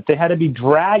president. They had to be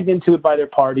dragged into it by their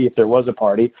party, if there was a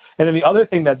party. And then the other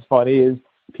thing that's funny is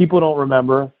people don't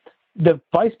remember the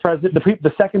vice president,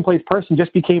 the second place person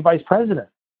just became vice president.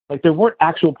 There weren't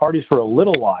actual parties for a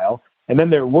little while, and then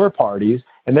there were parties,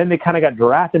 and then they kind of got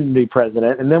drafted to be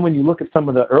president. And then when you look at some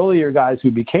of the earlier guys who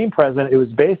became president, it was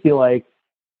basically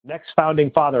next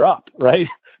founding father up, right?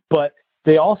 But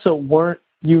they also weren't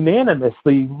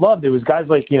unanimously loved. There was guys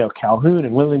like, Calhoun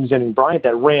and William Jennings Bryan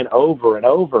that ran over and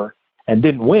over and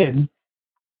didn't win,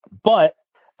 but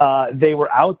they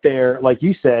were out there, like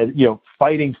you said,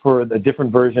 fighting for a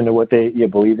different version of what they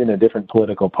believed in, a different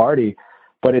political party.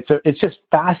 But it's just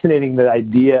fascinating, the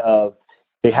idea of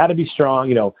they had to be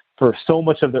strong. For so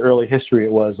much of the early history,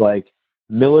 it was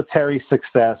military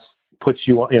success puts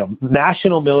you on,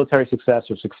 national military success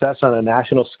or success on a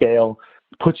national scale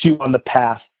puts you on the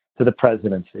path to the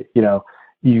presidency.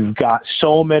 You've got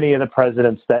so many of the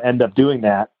presidents that end up doing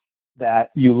that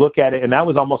you look at it, and that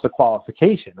was almost a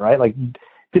qualification, right?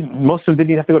 Most of them didn't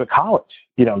even have to go to college.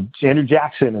 Andrew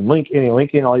Jackson and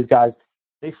Lincoln, all these guys,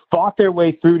 they fought their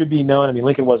way through to be known. I mean,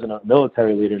 Lincoln wasn't a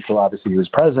military leader until obviously he was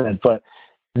president, but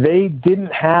they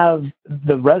didn't have,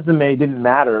 the resume didn't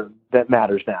matter. That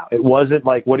matters now. It wasn't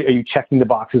what are you checking the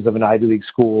boxes of an Ivy League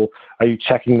school? Are you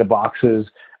checking the boxes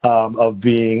of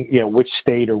being, which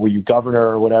state, or were you governor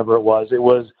or whatever it was? It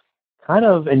was kind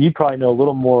of, and you probably know a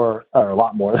little more or a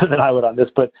lot more than I would on this,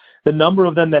 but the number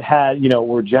of them that had,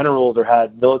 were generals or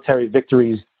had military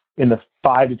victories in the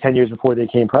 5 to 10 years before they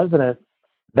became president,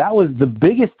 that was the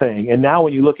biggest thing. And now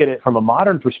when you look at it from a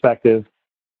modern perspective,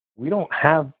 we don't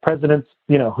have presidents,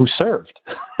 who served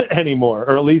anymore,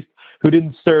 or at least who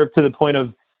didn't serve to the point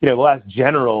of, the last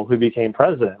general who became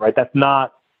president, right? That's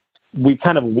not, I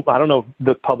don't know if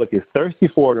the public is thirsty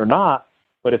for it or not,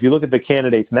 but if you look at the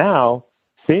candidates now,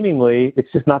 seemingly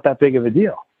it's just not that big of a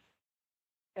deal.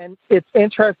 And it's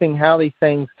interesting how these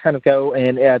things kind of go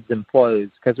in ebbs and flows,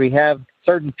 because we have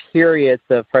certain periods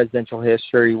of presidential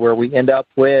history where we end up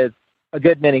with a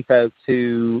good many folks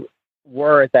who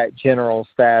were at that general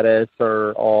status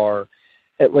or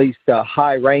at least a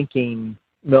high-ranking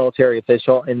military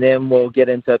official, and then we'll get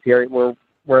into a period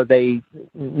where they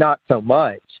not so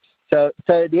much. So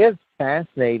it is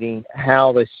fascinating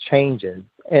how this changes.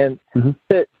 And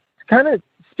to kind of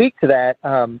speak to that,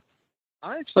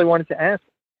 I actually wanted to ask,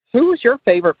 who was your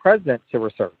favorite president to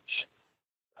research?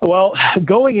 Well,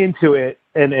 going into it,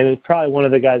 and it's probably one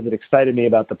of the guys that excited me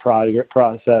about the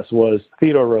process was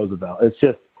Theodore Roosevelt. It's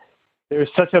just, there's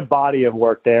such a body of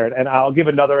work there. And I'll give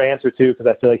another answer, too, because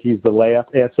I feel like he's the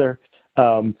layup answer.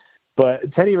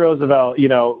 But Teddy Roosevelt,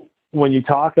 when you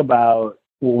talk about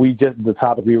the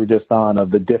topic we were just on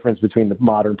of the difference between the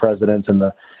modern presidents and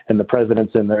the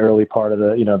presidents in the early part of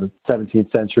the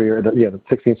 17th century or the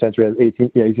 16th century,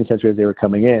 18th century as they were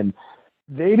coming in,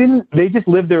 they just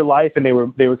lived their life, and they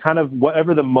were kind of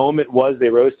whatever the moment was they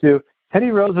rose to.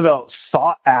 Teddy Roosevelt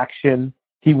sought action.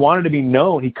 He wanted to be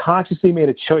known. He consciously made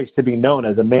a choice to be known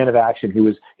as a man of action.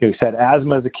 He had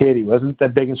asthma as a kid. He wasn't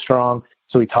that big and strong,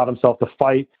 so he taught himself to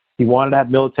fight. He wanted to have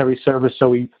military service,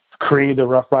 so he created the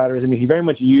Rough Riders. I mean, he very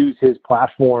much used his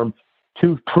platform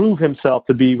to prove himself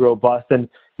to be robust, and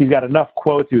he's got enough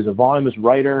quotes. He was a voluminous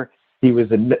writer. He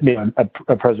was a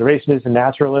preservationist and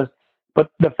naturalist. But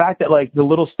the fact that, like, the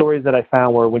little stories that I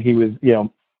found were when he was,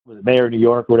 was mayor of New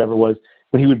York or whatever it was,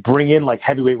 when he would bring in, like,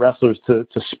 heavyweight wrestlers to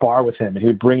spar with him, and he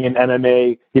would bring in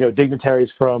MMA, dignitaries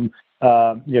from,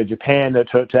 Japan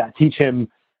to teach him,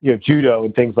 judo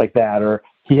and things like that. Or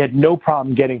he had no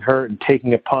problem getting hurt and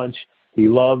taking a punch. He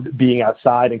loved being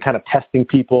outside and kind of testing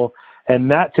people.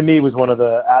 And that, to me, was one of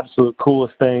the absolute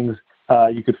coolest things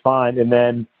you could find. And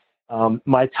then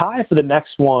my tie for the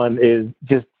next one is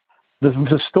just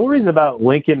the stories about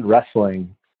Lincoln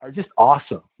wrestling are just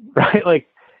awesome, right? Like,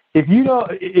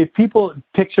 if people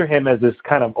picture him as this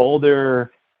kind of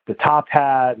older, the top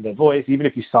hat, the voice, even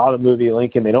if you saw the movie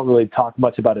Lincoln, they don't really talk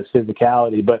much about his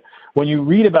physicality. But when you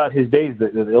read about his days, the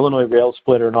Illinois rail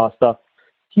splitter and all that stuff,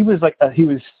 he was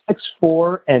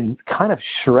 6'4" and kind of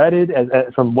shredded as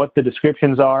from what the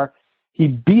descriptions are. He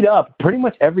beat up pretty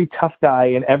much every tough guy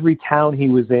in every town he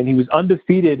was in. He was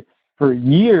undefeated for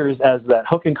years as that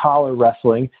hook and collar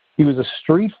wrestling. He was a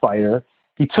street fighter.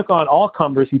 He took on all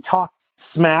comers. He talked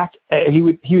smack.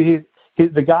 The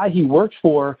guy he worked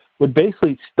for would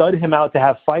basically stud him out to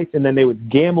have fights, and then they would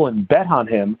gamble and bet on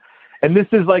him. And this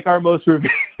is like our most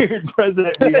revered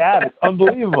president we have. It's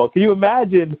unbelievable. Can you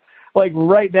imagine, like,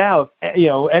 right now,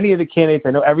 any of the candidates,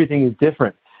 I know everything is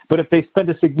different, but if they spent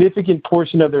a significant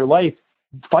portion of their life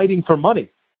fighting for money,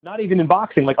 not even in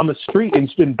boxing, like on the street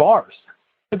in bars,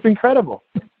 it's incredible.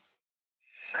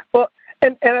 Well,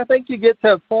 and I think you get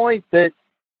to a point that,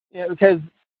 because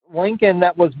Lincoln,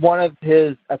 that was one of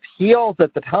his appeals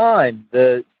at the time,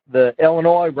 the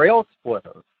Illinois rail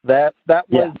splitter. That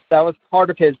was part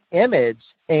of his image,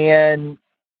 and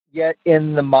yet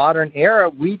in the modern era,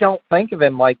 we don't think of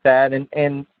him like that.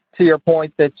 And to your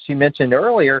point that you mentioned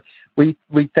earlier, we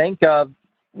think of,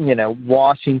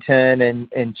 Washington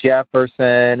and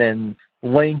Jefferson and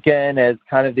Lincoln as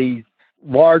kind of these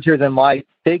larger than life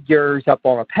figures up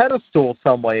on a pedestal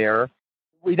somewhere.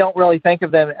 We don't really think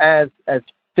of them as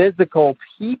physical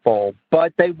people,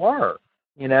 but they were.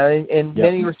 In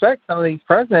many respects, some of these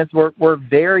presidents were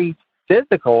very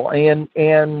physical,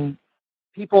 and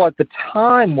people at the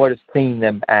time would have seen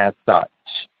them as such.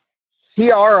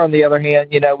 TR, on the other hand,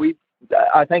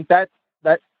 I think that's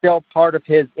still part of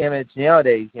his image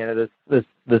nowadays.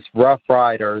 This Rough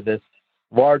Rider, this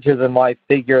larger than life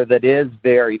figure that is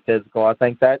very physical. I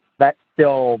think that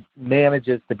still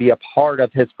manages to be a part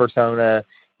of his persona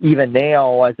even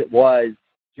now as it was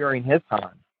during his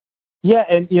time. Yeah,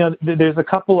 and there's a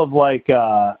couple of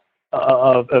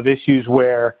of issues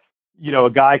where a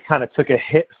guy kind of took a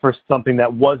hit for something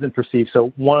that wasn't perceived.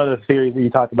 So one of the theories that you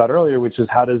talked about earlier, which is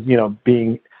how does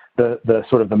being the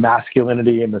sort of the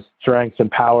masculinity and the strength and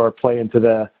power play into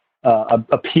the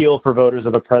appeal for voters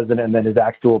of a president and then his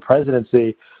actual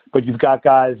presidency. But you've got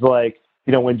guys like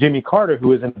when Jimmy Carter, who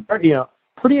was a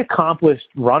pretty accomplished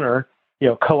runner,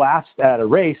 collapsed at a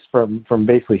race from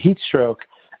basically heat stroke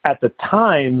at the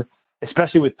time,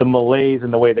 especially with the malaise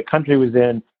and the way the country was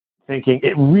in, thinking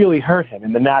it really hurt him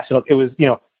in the national. It was,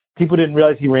 people didn't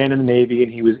realize he ran in the Navy,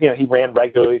 and he was, he ran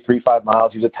regularly 3-5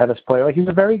 miles. He was a tennis player. Like, he was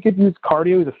a very good, he was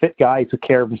cardio. He was a fit guy. He took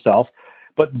care of himself.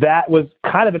 But that was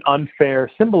kind of an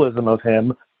unfair symbolism of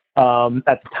him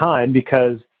at the time,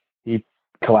 because he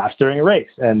collapsed during a race,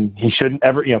 and he shouldn't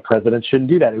ever, presidents shouldn't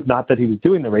do that. Not that he was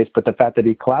doing the race, but the fact that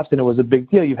he collapsed in it was a big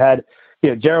deal. You had,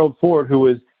 Gerald Ford, who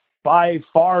was by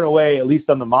far and away, at least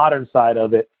on the modern side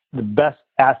of it, the best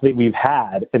athlete we've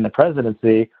had in the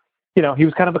presidency. he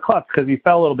was kind of a klutz because he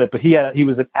fell a little bit, but he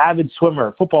was an avid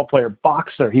swimmer, football player,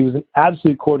 boxer. He was an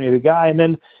absolute coordinated guy. And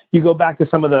then you go back to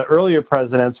some of the earlier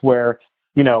presidents where,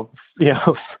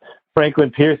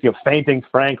 Franklin Pierce, fainting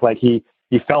Frank, like he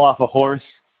fell off a horse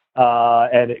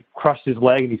and it crushed his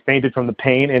leg and he fainted from the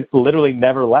pain and literally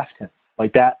never left him.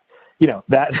 Like that,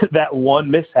 that one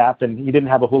mishap, and he didn't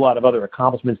have a whole lot of other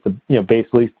accomplishments to, base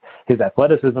at least his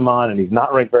athleticism on, and he's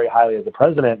not ranked very highly as a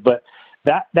president, but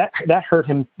that hurt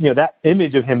him. That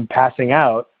image of him passing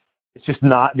out, it's just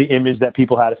not the image that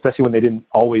people had, especially when they didn't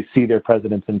always see their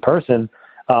presidents in person,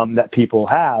 that people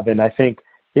have. And I think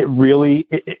it really,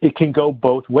 it can go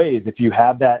both ways. If you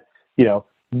have that,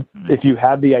 if you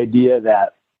have the idea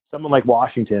that someone like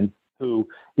Washington, who,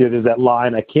 there's that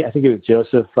line, I think it was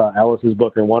Joseph Ellis's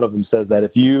book, or one of them says that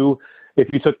if you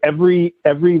took every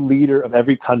leader of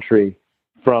every country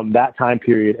from that time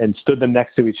period and stood them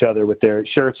next to each other with their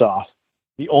shirts off,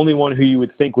 the only one who you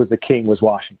would think was the king was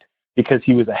Washington, because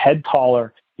he was a head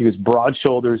taller, he was broad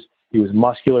shoulders, he was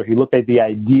muscular, he looked like the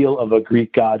ideal of a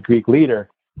Greek god, Greek leader.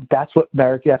 That's what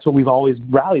we've always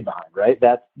rallied behind, right?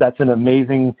 That's an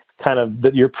amazing kind of,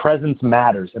 that your presence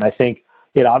matters. And I think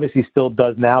it obviously still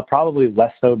does now, probably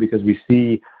less so because we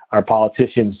see our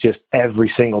politicians just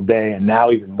every single day, and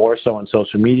now even more so on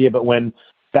social media. But when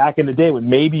back in the day, when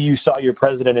maybe you saw your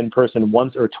president in person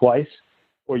once or twice,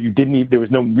 or you didn't even, there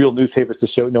was no real newspapers to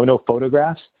show, no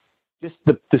photographs, just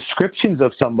the descriptions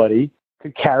of somebody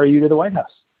could carry you to the White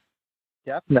House.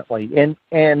 Definitely.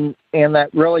 And that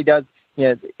really does,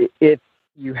 if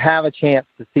you have a chance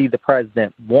to see the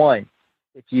president, one,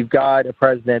 if you've got a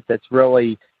president that's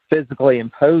really physically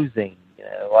imposing,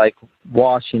 like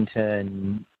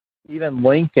Washington, even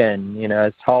Lincoln,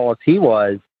 as tall as he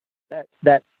was,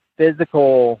 that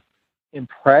physical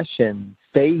impression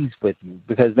stays with you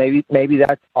because maybe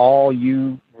that's all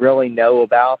you really know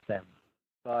about them,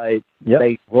 but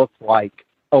they look like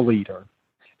a leader.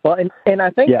 Well, and I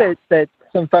think that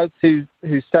some folks who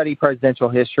study presidential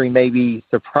history may be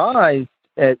surprised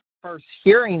at first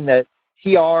hearing that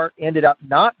TR ended up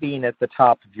not being at the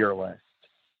top of your list.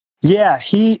 Yeah,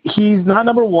 he's not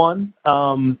number one.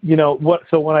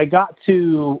 So when I got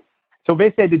to, so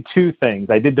basically I did two things.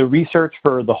 I did the research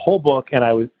for the whole book, and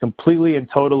I was completely and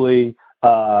totally,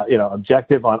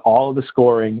 objective on all of the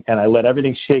scoring, and I let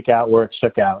everything shake out where it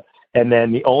shook out. And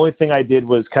then the only thing I did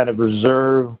was kind of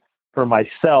reserve for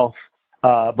myself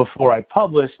before I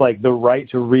published, like, the right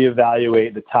to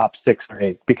reevaluate the top 6 or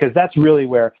 8, because that's really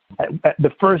where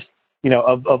the first,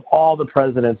 of all the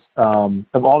presidents, out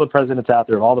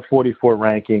there, of all the 44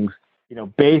 rankings,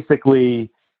 basically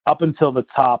up until the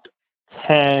top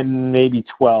 10, maybe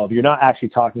 12, you're not actually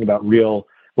talking about real,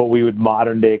 what we would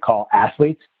modern day call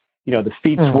athletes. The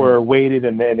feats were weighted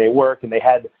and they worked and they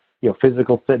had,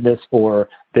 physical fitness, or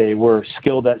they were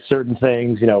skilled at certain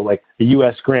things, like the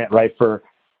U.S. Grant, right? For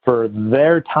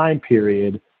their time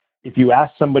period, if you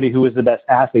asked somebody who was the best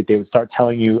athlete, they would start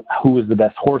telling you who was the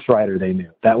best horse rider they knew.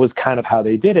 That was kind of how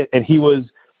they did it. And he was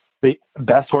the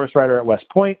best horse rider at West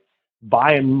Point,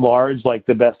 by and large, like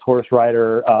the best horse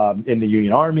rider in the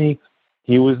Union Army.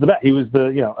 He was the best. He was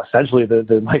essentially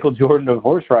the Michael Jordan of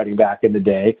horse riding back in the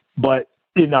day. But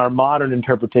in our modern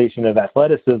interpretation of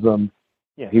athleticism,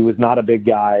 he was not a big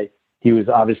guy. He was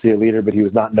obviously a leader, but he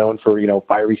was not known for,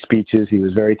 fiery speeches. He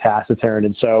was very taciturn.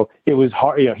 And so it was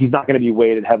hard, he's not going to be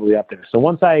weighted heavily up there. So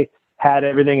once I had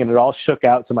everything and it all shook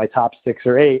out to my top 6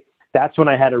 or 8, that's when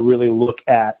I had to really look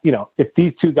at, if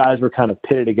these two guys were kind of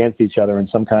pitted against each other in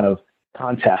some kind of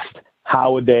contest,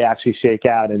 how would they actually shake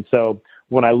out? And so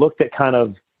when I looked at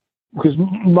because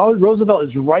Roosevelt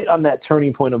is right on that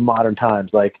turning point of modern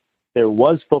times. Like, there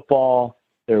was football,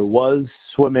 there was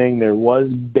swimming, there was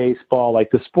baseball,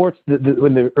 like the sports,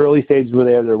 when the early stages were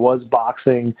there was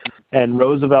boxing, and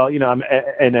Roosevelt,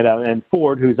 and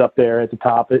Ford, who's up there at the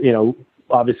top,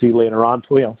 obviously later on,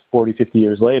 40, 50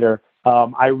 years later,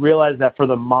 I realized that for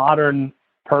the modern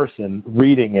person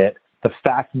reading it, the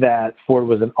fact that Ford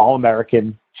was an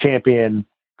All-American champion,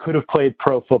 could have played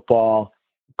pro football,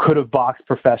 could have boxed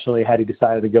professionally had he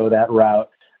decided to go that route,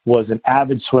 was an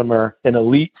avid swimmer, an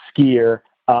elite skier.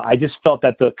 I just felt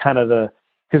that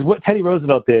because what Teddy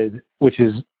Roosevelt did, which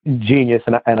is genius,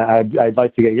 and I'd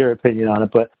like to get your opinion on it,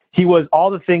 but he was all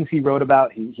the things he wrote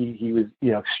about. He was,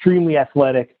 extremely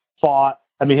athletic, fought.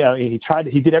 I mean,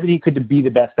 he did everything he could to be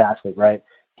the best athlete, right?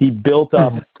 He built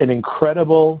up an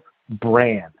incredible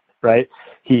brand, right?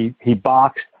 He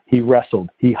boxed, he wrestled,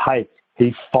 he hiked,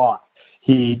 he fought,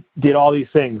 he did all these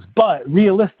things, but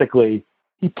realistically,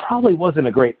 he probably wasn't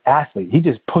a great athlete. He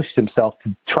just pushed himself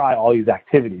to try all these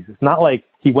activities. It's not like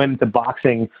he went into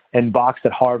boxing and boxed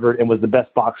at Harvard and was the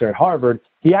best boxer at Harvard.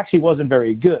 He actually wasn't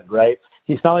very good, right?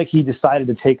 It's not like he decided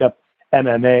to take up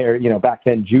MMA or, back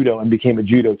then judo and became a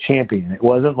judo champion. It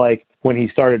wasn't like when he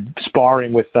started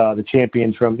sparring with the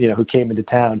champions from, who came into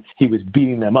town, he was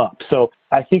beating them up. So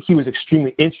I think he was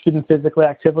extremely interested in physical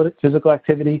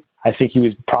activity. I think he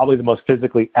was probably the most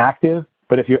physically active.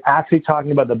 But if you're actually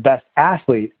talking about the best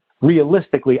athlete,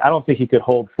 realistically, I don't think he could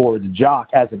hold Ford's jock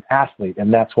as an athlete.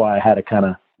 And that's why I had to kind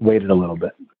of wait it a little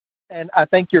bit. And I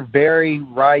think you're very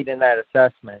right in that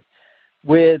assessment.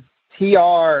 With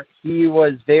TR, he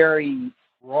was very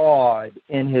broad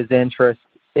in his interest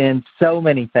in so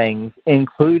many things,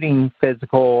 including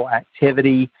physical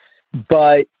activity,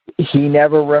 but he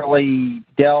never really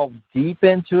delved deep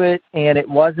into it. And it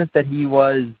wasn't that he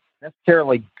was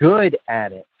necessarily good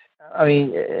at it. I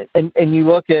mean, and you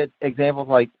look at examples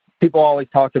like people always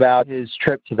talk about his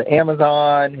trip to the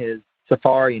Amazon, his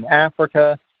safari in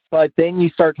Africa, but then you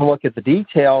start to look at the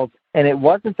details, and it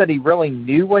wasn't that he really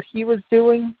knew what he was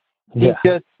doing. He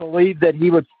just believed that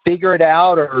he would figure it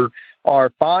out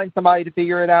or find somebody to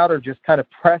figure it out or just kind of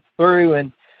press through.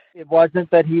 And it wasn't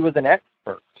that he was an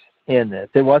expert in this.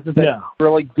 It wasn't that he was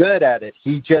really good at it.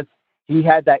 He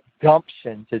had that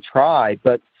gumption to try.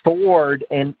 But Ford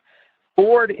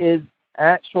is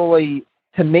actually,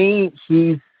 to me,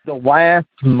 he's the last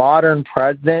modern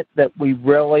president that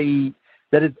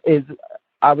is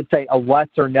I would say, a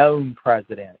lesser known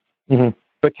president. Mm-hmm.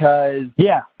 Because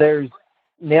there's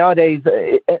nowadays,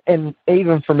 and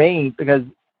even for me, because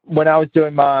when I was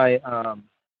doing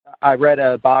I read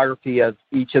a biography of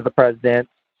each of the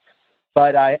presidents,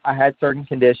 but I had certain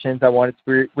conditions. I wanted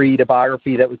to read a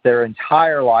biography that was their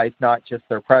entire life, not just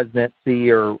their presidency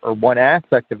or one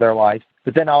aspect of their life.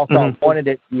 But then also I wanted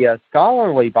it to be a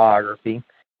scholarly biography.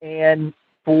 And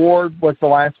Ford was the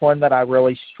last one that I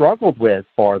really struggled with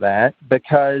for that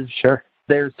because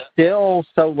there's still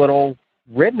so little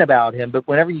written about him. But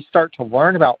whenever you start to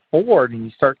learn about Ford and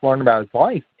you start to learn about his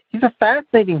life, he's a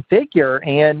fascinating figure.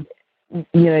 And,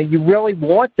 you really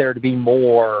want there to be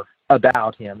more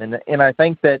about him. And I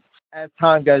think that as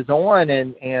time goes on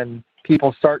and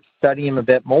people start to study him a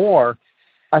bit more,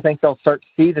 I think they'll start to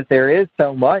see that there is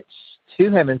so much to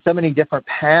him and so many different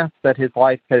paths that his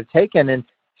life could have taken. And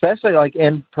especially like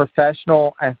in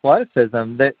professional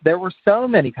athleticism, that there were so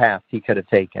many paths he could have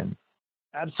taken.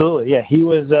 Absolutely. Yeah. He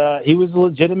was a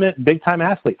legitimate big time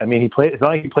athlete. I mean, it's not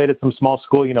like he played at some small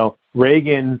school,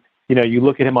 Reagan, you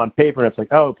look at him on paper and it's like,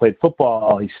 oh, he played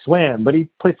football, he swam, but he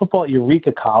played football at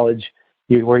Eureka College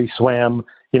where he swam,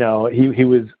 he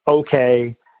was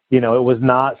okay. It was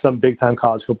not some big-time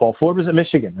college football. Ford was at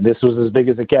Michigan, and this was as big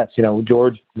as it gets.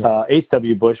 George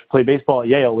H.W. Bush played baseball at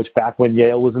Yale, which back when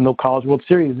Yale was in the College World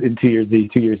Series in 2 years, the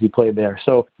 2 years he played there.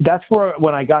 So that's where,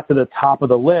 when I got to the top of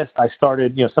the list, I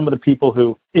started, some of the people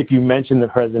who, if you mention the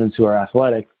presidents who are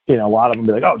athletic, a lot of them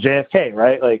be like, oh, JFK,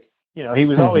 right? Like, he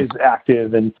was always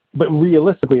active. But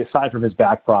realistically, aside from his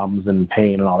back problems and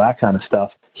pain and all that kind of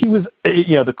stuff, he was,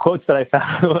 the quotes that I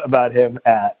found about him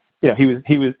he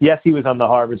was on the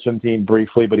Harvard swim team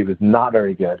briefly, but he was not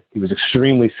very good. He was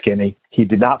extremely skinny. He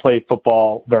did not play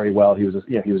football very well. He was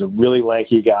a really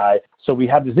lanky guy. So we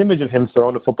have this image of him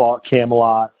throwing the football at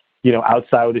Camelot,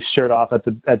 outside with his shirt off at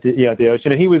the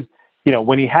ocean. And he was,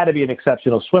 when he had to be an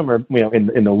exceptional swimmer,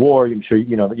 in the war, I'm sure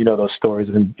those stories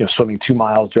of him, swimming 2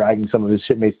 miles, dragging some of his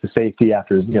shipmates to safety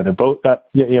after the boat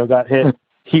got hit.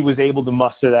 He was able to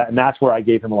muster that, and that's where I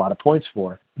gave him a lot of points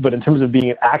for. But in terms of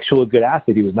being an actual good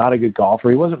athlete, he was not a good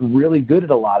golfer. He wasn't really good at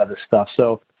a lot of this stuff.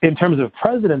 So in terms of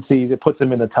presidencies, it puts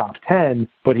him in the top 10,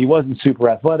 but he wasn't super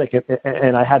athletic.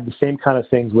 And I had the same kind of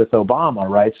things with Obama,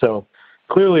 right? So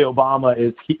clearly Obama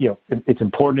is, it's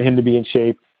important to him to be in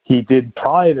shape. He did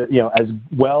probably, as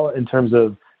well in terms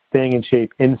of staying in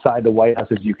shape inside the White House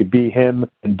as you could be. Him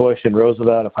and Bush and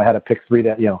Roosevelt, if I had to pick three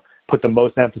that, put the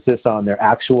most emphasis on their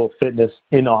actual fitness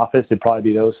in office, it'd probably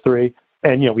be those three.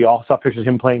 And, we all saw pictures of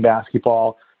him playing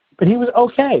basketball, but he was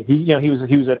okay. He was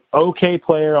an okay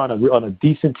player on a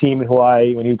decent team in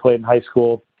Hawaii when he played in high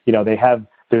school.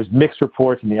 There's mixed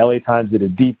reports, and the LA Times did a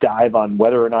deep dive on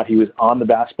whether or not he was on the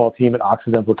basketball team at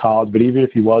Occidental College. But even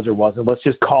if he was or wasn't, let's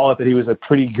just call it that he was a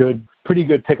pretty good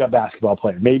pickup basketball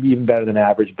player, maybe even better than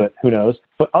average, but who knows?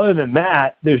 But other than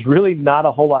that, there's really not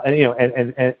a whole lot,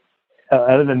 and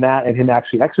other than that and him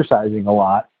actually exercising a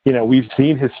lot, we've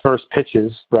seen his first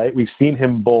pitches, right? We've seen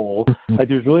him bowl. Like,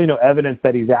 there's really no evidence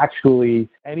that he's actually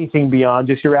anything beyond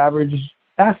just your average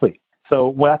athlete.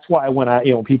 So that's why when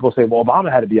people say, well,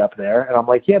 Obama had to be up there, and I'm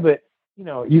like, yeah, but,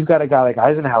 you've got a guy like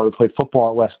Eisenhower who played football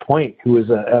at West Point, who was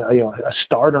a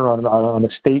starter on a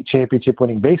state championship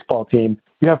winning baseball team.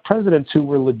 You have presidents who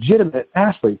were legitimate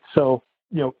athletes. So,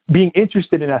 being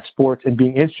interested in that sports and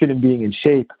being interested in being in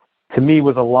shape, to me,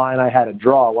 was a line I had to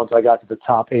draw once I got to the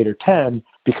top 8 or 10,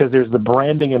 because there's the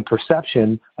branding and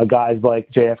perception of guys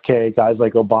like JFK, guys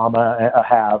like Obama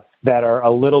have that are a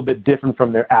little bit different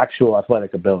from their actual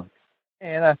athletic ability.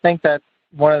 And I think that's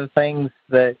one of the things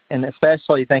that, and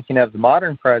especially thinking of the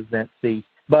modern presidency,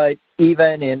 but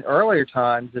even in earlier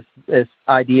times, this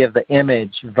idea of the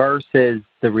image versus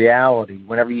the reality.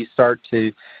 Whenever you start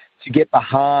to get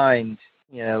behind,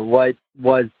 what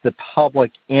was the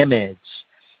public image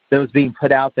that was being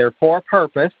put out there for a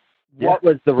purpose, what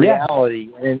was the reality?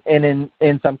 And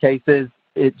in some cases,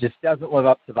 it just doesn't live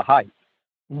up to the hype.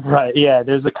 Right. Yeah.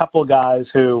 There's a couple guys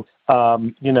who,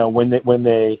 when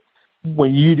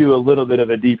you do a little bit of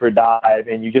a deeper dive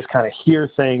and you just kind of hear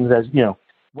things as,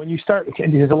 when you start,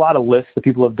 there's a lot of lists that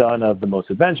people have done of the most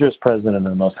adventurous president and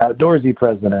the most outdoorsy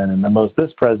president and the most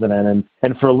this president.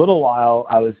 And for a little while,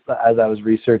 as I was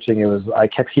researching, I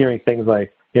kept hearing things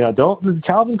like,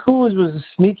 Calvin Coolidge was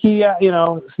sneaky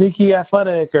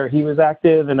athletic, or he was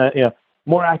active and,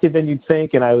 more active than you'd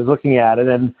think. And I was looking at it,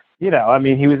 and, he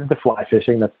was into fly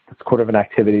fishing. That's sort of an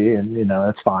activity, and,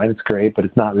 that's fine. It's great, but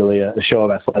it's not really a show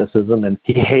of athleticism. And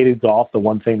he hated golf, the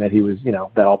one thing that he was,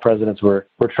 that all presidents were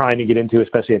trying to get into,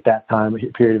 especially at that time,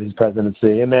 period of his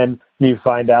presidency. And then you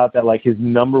find out that, like, his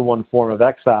number one form of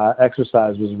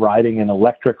exercise was riding an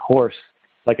electric horse,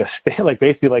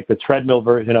 basically like the treadmill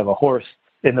version of a horse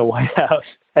in the White House.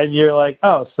 And you're like,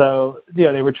 oh, so,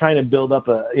 they were trying to build up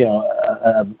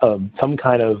some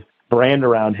kind of brand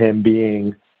around him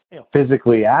being,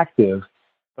 physically active,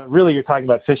 but really you're talking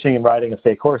about fishing and riding a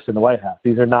fake horse in the White House.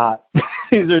 These are not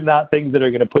things that are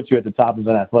going to put you at the top of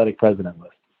an athletic president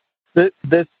list.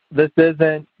 This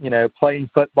isn't, playing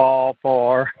football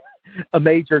for a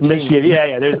major team. Michigan.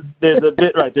 Yeah. There's a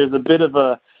bit right. There's a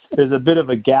bit of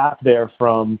a gap there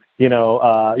from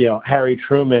Harry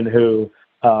Truman, who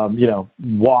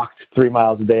walked 3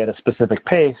 miles a day at a specific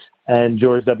pace, and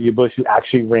George W. Bush, who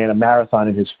actually ran a marathon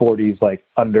in his 40s, like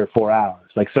under 4 hours.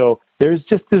 So there's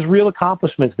real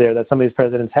accomplishments there that some of these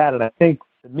presidents had. And I think,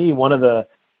 to me, one of the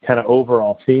kind of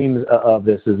overall themes of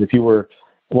this is,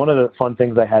 one of the fun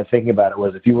things I had thinking about it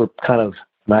was, if you were kind of,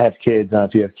 and I have kids,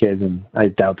 if you have kids, and I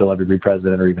doubt they'll ever be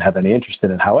president or even have any interest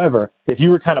in it. However, if you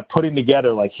were kind of putting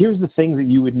together, like, here's the things that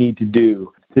you would need to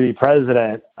do to be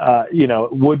president,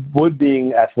 would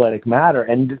being athletic matter?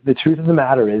 And the truth of the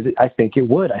matter is, I think it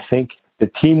would. I think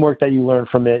the teamwork that you learn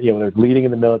from it, whether it's leading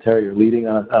in the military or leading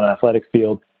on an athletic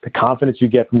field, the confidence you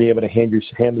get from being able to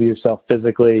handle yourself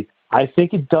physically, I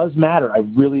think it does matter. I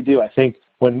really do. I think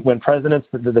when presidents,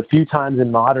 the few times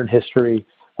in modern history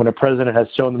when a president has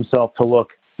shown themselves to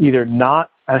look either not,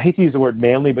 I hate to use the word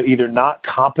manly, but either not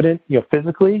competent,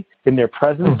 physically in their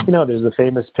presence. There's the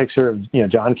famous picture of,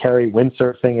 John Kerry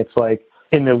windsurfing. It's like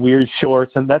in the weird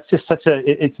shorts. And that's just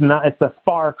it's a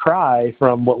far cry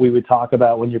from what we would talk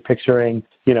about when you're picturing,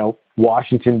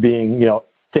 Washington being,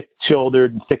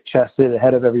 thick-shouldered and thick-chested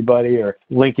ahead of everybody, or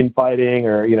Lincoln fighting,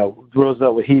 or,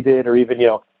 Roosevelt, what he did, or even,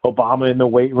 Obama in the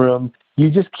weight room. You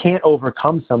just can't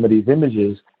overcome some of these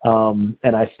images. And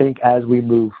I think as we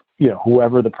move,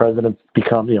 whoever the presidents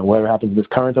become, whatever happens in this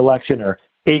current election, or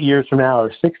 8 years from now,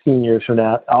 or 16 years from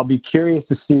now, I'll be curious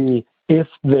to see if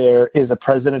there is a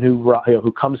president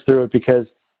who comes through it, because,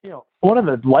 one of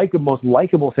the most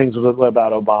likable things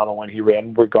about Obama when he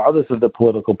ran, regardless of the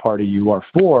political party you are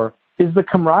for, is the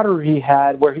camaraderie he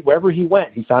had wherever he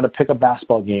went. He found a pickup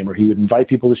basketball game, or he would invite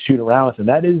people to shoot around with him.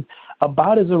 That is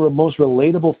about as a most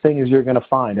relatable thing as you're going to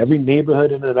find. Every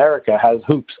neighborhood in America has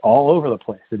hoops all over the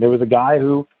place. And there was a guy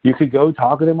who you could go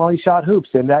talk with him while he shot hoops.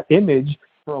 And that image,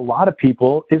 for a lot of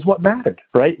people, is what mattered,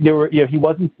 right? He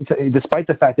wasn't, despite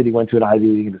the fact that he went to an Ivy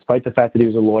League, and despite the fact that he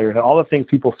was a lawyer, and all the things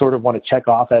people sort of want to check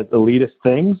off as elitist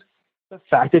things, the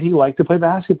fact that he liked to play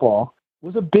basketball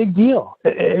was a big deal.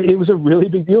 It was a really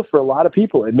big deal for a lot of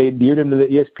people. It endeared him to the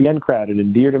ESPN crowd. It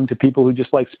endeared him to people who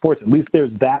just like sports. At least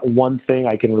there's that one thing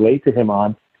I can relate to him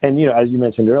on. And, as you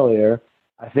mentioned earlier,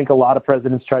 I think a lot of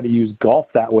presidents try to use golf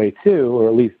that way too, or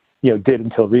at least, did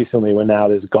until recently, when now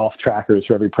there's golf trackers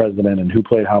for every president and who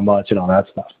played how much and all that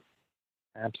stuff.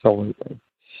 Absolutely.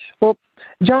 Well,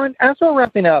 John, as we're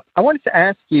wrapping up, I wanted to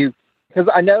ask you, because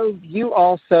I know you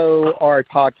also are a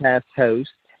podcast host,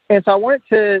 and so I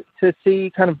wanted to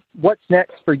see kind of what's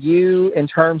next for you in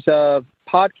terms of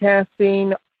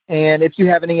podcasting, and if you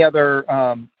have any other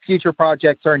future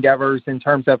projects or endeavors in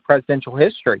terms of presidential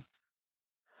history.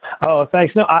 Oh,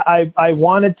 thanks. No, I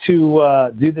wanted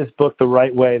to do this book the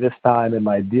right way this time, and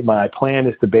my plan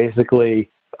is to basically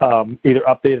either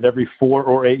update it every 4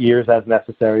 or 8 years as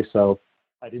necessary. So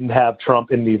I didn't have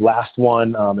Trump in the last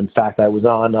one. In fact, I was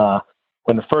on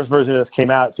when the first version of this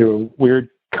came out through a weird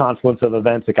confluence of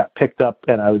events. It got picked up,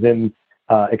 and I was in.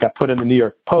 It got put in the New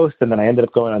York Post, and then I ended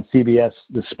up going on CBS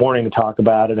this morning to talk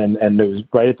about it, and it was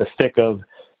right at the thick of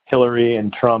Hillary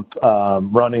and Trump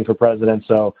running for president.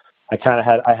 So I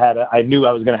I knew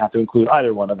I was going to have to include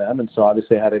either one of them, and so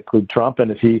obviously I had to include Trump.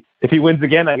 And if he wins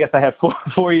again, I guess I have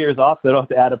 4 years off. So I don't have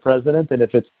to add a president, and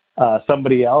if it's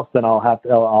somebody else, then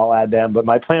I'll add them. But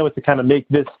my plan was to kind of make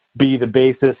this be the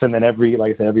basis, and then every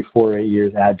 4 or 8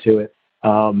 years add to it.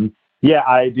 Yeah,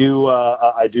 I do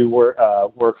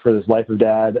work for this Life of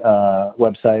Dad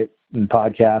website and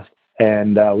podcast,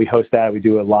 and we host that. We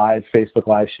do a live Facebook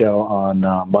Live show on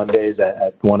Mondays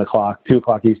at 1 o'clock, 2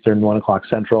 o'clock Eastern, 1 o'clock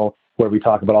Central, where we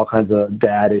talk about all kinds of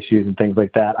dad issues and things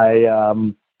like that.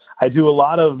 I do a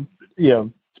lot of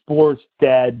sports,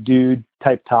 dad, dude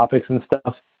type topics and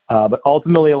stuff, but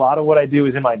ultimately a lot of what I do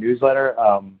is in my newsletter.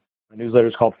 My newsletter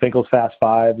is called Finkel's Fast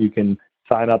Five. You can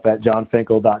sign up at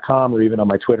johnfinkel.com or even on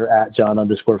my Twitter at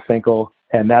John_Finkel.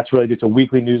 And that's really just a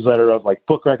weekly newsletter of like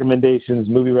book recommendations,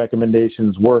 movie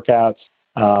recommendations, workouts,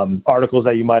 articles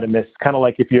that you might have missed. Kind of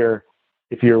like if your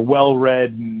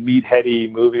well-read,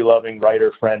 meatheady, movie-loving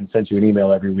writer friend sent you an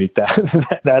email every week,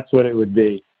 that's what it would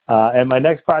be. And my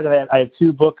next project, I have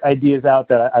 2 book ideas out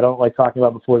that I don't like talking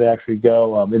about before they actually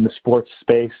go in the sports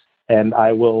space. And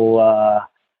I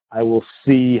will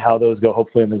see how those go,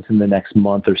 hopefully in the next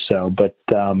month or so. But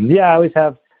I always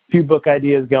have a few book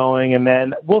ideas going, and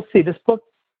then we'll see. This book,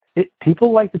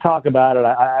 people like to talk about it.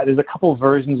 There's a couple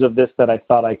versions of this that I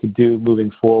thought I could do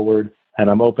moving forward, and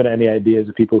I'm open to any ideas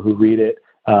of people who read it.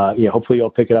 Hopefully you'll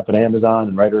pick it up at Amazon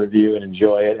and write a review and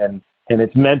enjoy it. And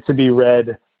it's meant to be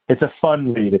read. It's a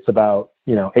fun read. It's about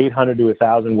 800 to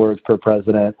 1,000 words per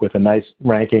president with a nice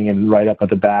ranking and right up at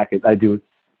the back. I do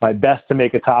my best to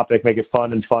make a topic, make it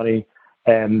fun and funny.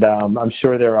 And I'm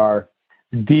sure there are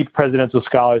deep presidential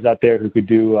scholars out there who could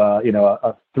do,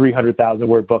 a 300,000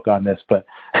 word book on this, but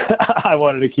I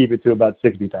wanted to keep it to about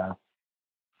 60,000.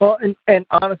 Well, and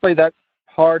honestly, that's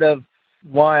part of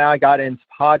why I got into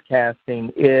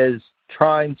podcasting, is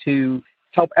trying to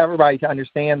help everybody to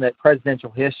understand that presidential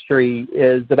history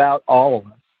is about all of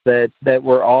us, that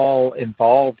we're all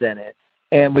involved in it.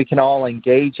 And we can all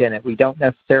engage in it. We don't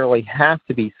necessarily have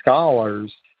to be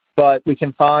scholars, but we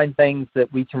can find things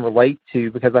that we can relate to,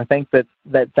 because I think that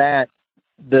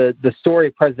the story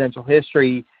of presidential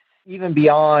history, even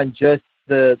beyond just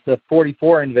the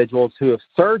 44 individuals who have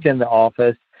served in the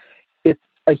office, it's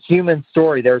a human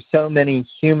story. There are so many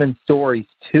human stories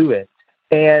to it.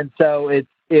 And so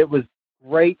it was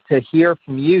great to hear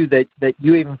from you that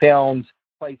you even found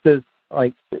places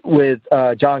like with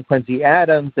John Quincy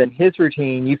Adams and his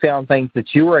routine, you found things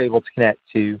that you were able to connect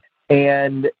to.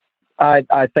 And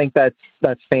I think that's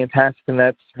fantastic, and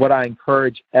that's what I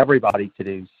encourage everybody to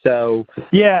do. So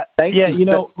thank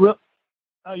you.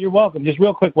 You're welcome. Just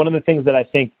real quick, one of the things that I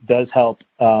think does help,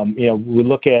 we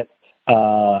look at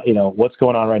what's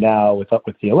going on right now with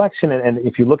the election, and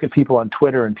if you look at people on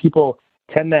Twitter, and people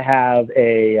tend to have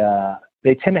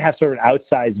sort of an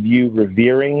outsized view,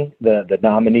 revering the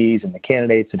nominees and the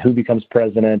candidates and who becomes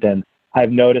president. And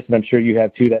I've noticed, and I'm sure you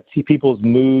have too, that people's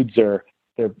moods or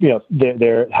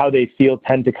their how they feel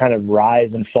tend to kind of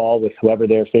rise and fall with whoever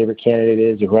their favorite candidate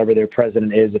is or whoever their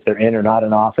president is, if they're in or not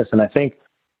in office. And I think,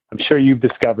 I'm sure you've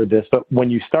discovered this, but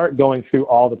when you start going through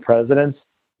all the presidents,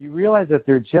 you realize that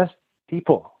they're just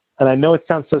people. And I know it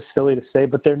sounds so silly to say,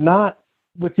 but they're not,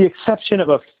 with the exception of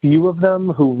a few of them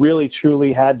who really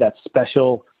truly had that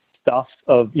special stuff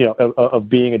of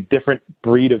being a different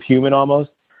breed of human almost.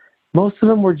 Most of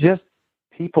them were just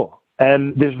people.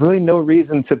 And there's really no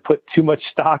reason to put too much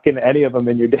stock in any of them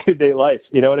in your day-to-day life.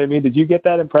 You know what I mean? Did you get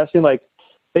that impression? Like,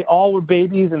 they all were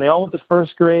babies, and they all went to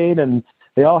first grade, and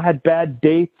they all had bad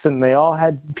dates, and they all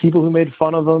had people who made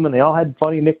fun of them, and they all had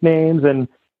funny nicknames, and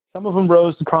some of them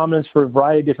rose to prominence for a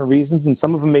variety of different reasons, and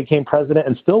some of them became president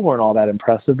and still weren't all that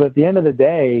impressive. But at the end of the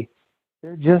day,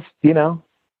 they're just,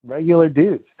 regular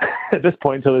dudes at this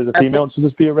point, until there's a female, and she'll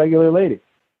just be a regular lady.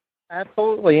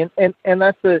 Absolutely. And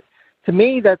that's to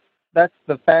me, that's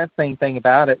the fascinating thing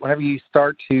about it. Whenever you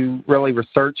start to really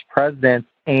research presidents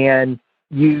and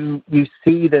you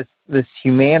see this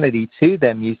humanity to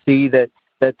them, you see that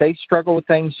they struggle with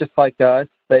things just like us.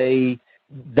 They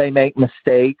make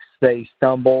mistakes, they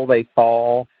stumble, they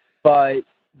fall, but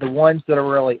the ones that are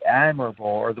really admirable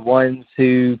are the ones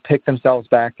who pick themselves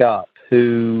back up,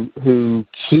 who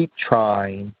keep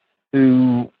trying,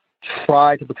 who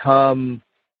try to become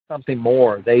something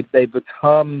more. They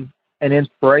become an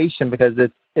inspiration because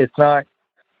it's not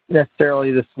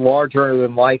necessarily this larger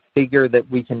than life figure that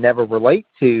we can never relate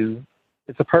to.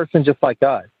 It's a person just like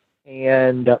us.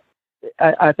 And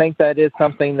I think that is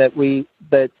something that we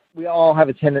all have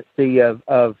a tendency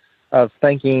of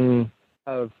thinking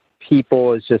of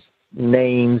people as just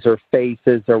names or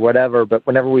faces or whatever. But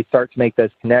whenever we start to make those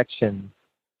connections,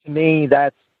 to me,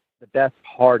 that's the best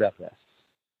part of this.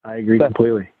 I agree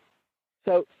completely.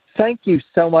 So thank you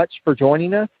so much for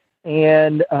joining us.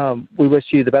 And we wish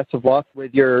you the best of luck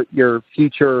with your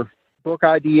future book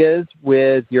ideas,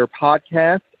 with your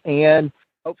podcast, and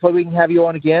hopefully we can have you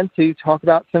on again to talk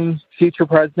about some future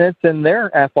presidents and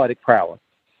their athletic prowess.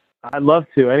 I'd love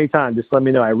to. Anytime. Just let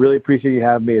me know. I really appreciate you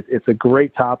having me. It's a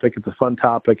great topic. It's a fun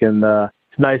topic, and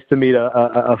it's nice to meet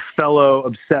a fellow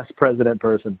obsessed president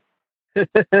person.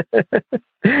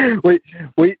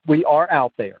 we are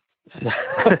out there.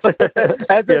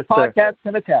 As this podcast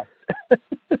can attest.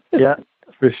 Yeah,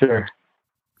 for sure.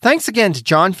 Thanks again to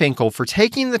Jon Finkel for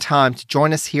taking the time to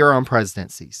join us here on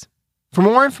Presidencies. For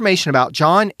more information about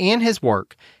Jon and his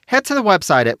work, head to the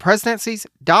website at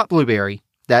presidencies.blubrry,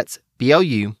 that's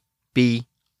BLUBRRY.com,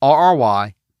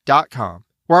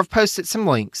 where I've posted some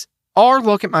links, or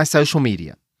look at my social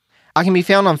media. I can be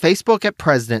found on Facebook at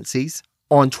Presidencies,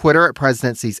 on Twitter at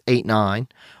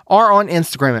Presidencies89, or on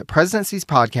Instagram at Presidencies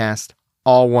Podcast,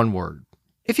 all one word.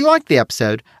 If you liked the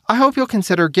episode, I hope you'll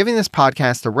consider giving this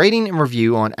podcast a rating and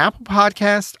review on Apple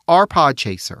Podcasts or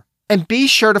Podchaser. And be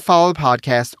sure to follow the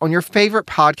podcast on your favorite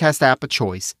podcast app of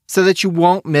choice so that you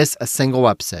won't miss a single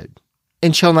episode.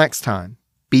 Until next time,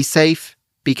 be safe,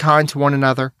 be kind to one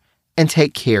another, and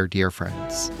take care, dear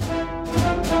friends.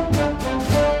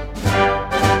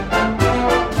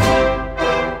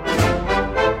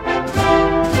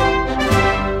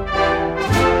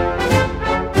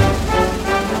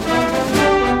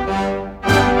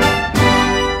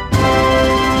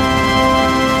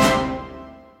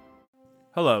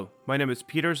 Hello, my name is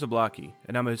Peter Zablocki,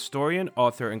 and I'm a historian,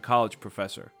 author, and college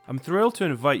professor. I'm thrilled to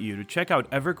invite you to check out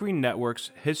Evergreen Network's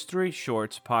History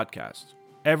Shorts podcast.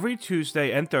 Every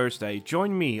Tuesday and Thursday,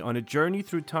 join me on a journey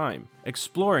through time,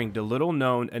 exploring the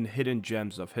little-known and hidden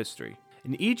gems of history.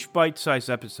 In each bite-sized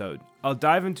episode, I'll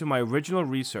dive into my original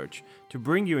research to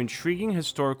bring you intriguing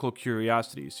historical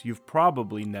curiosities you've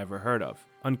probably never heard of,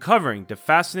 uncovering the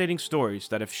fascinating stories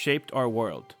that have shaped our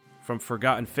world. From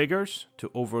forgotten figures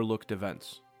to overlooked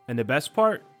events. And the best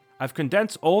part? I've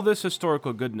condensed all this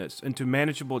historical goodness into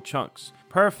manageable chunks,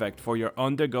 perfect for your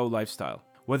on-the-go lifestyle.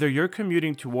 Whether you're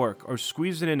commuting to work or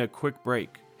squeezing in a quick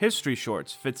break, History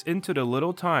Shorts fits into the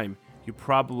little time you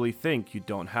probably think you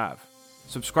don't have.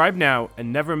 Subscribe now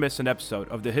and never miss an episode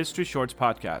of the History Shorts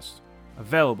podcast,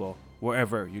 available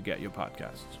wherever you get your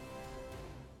podcasts.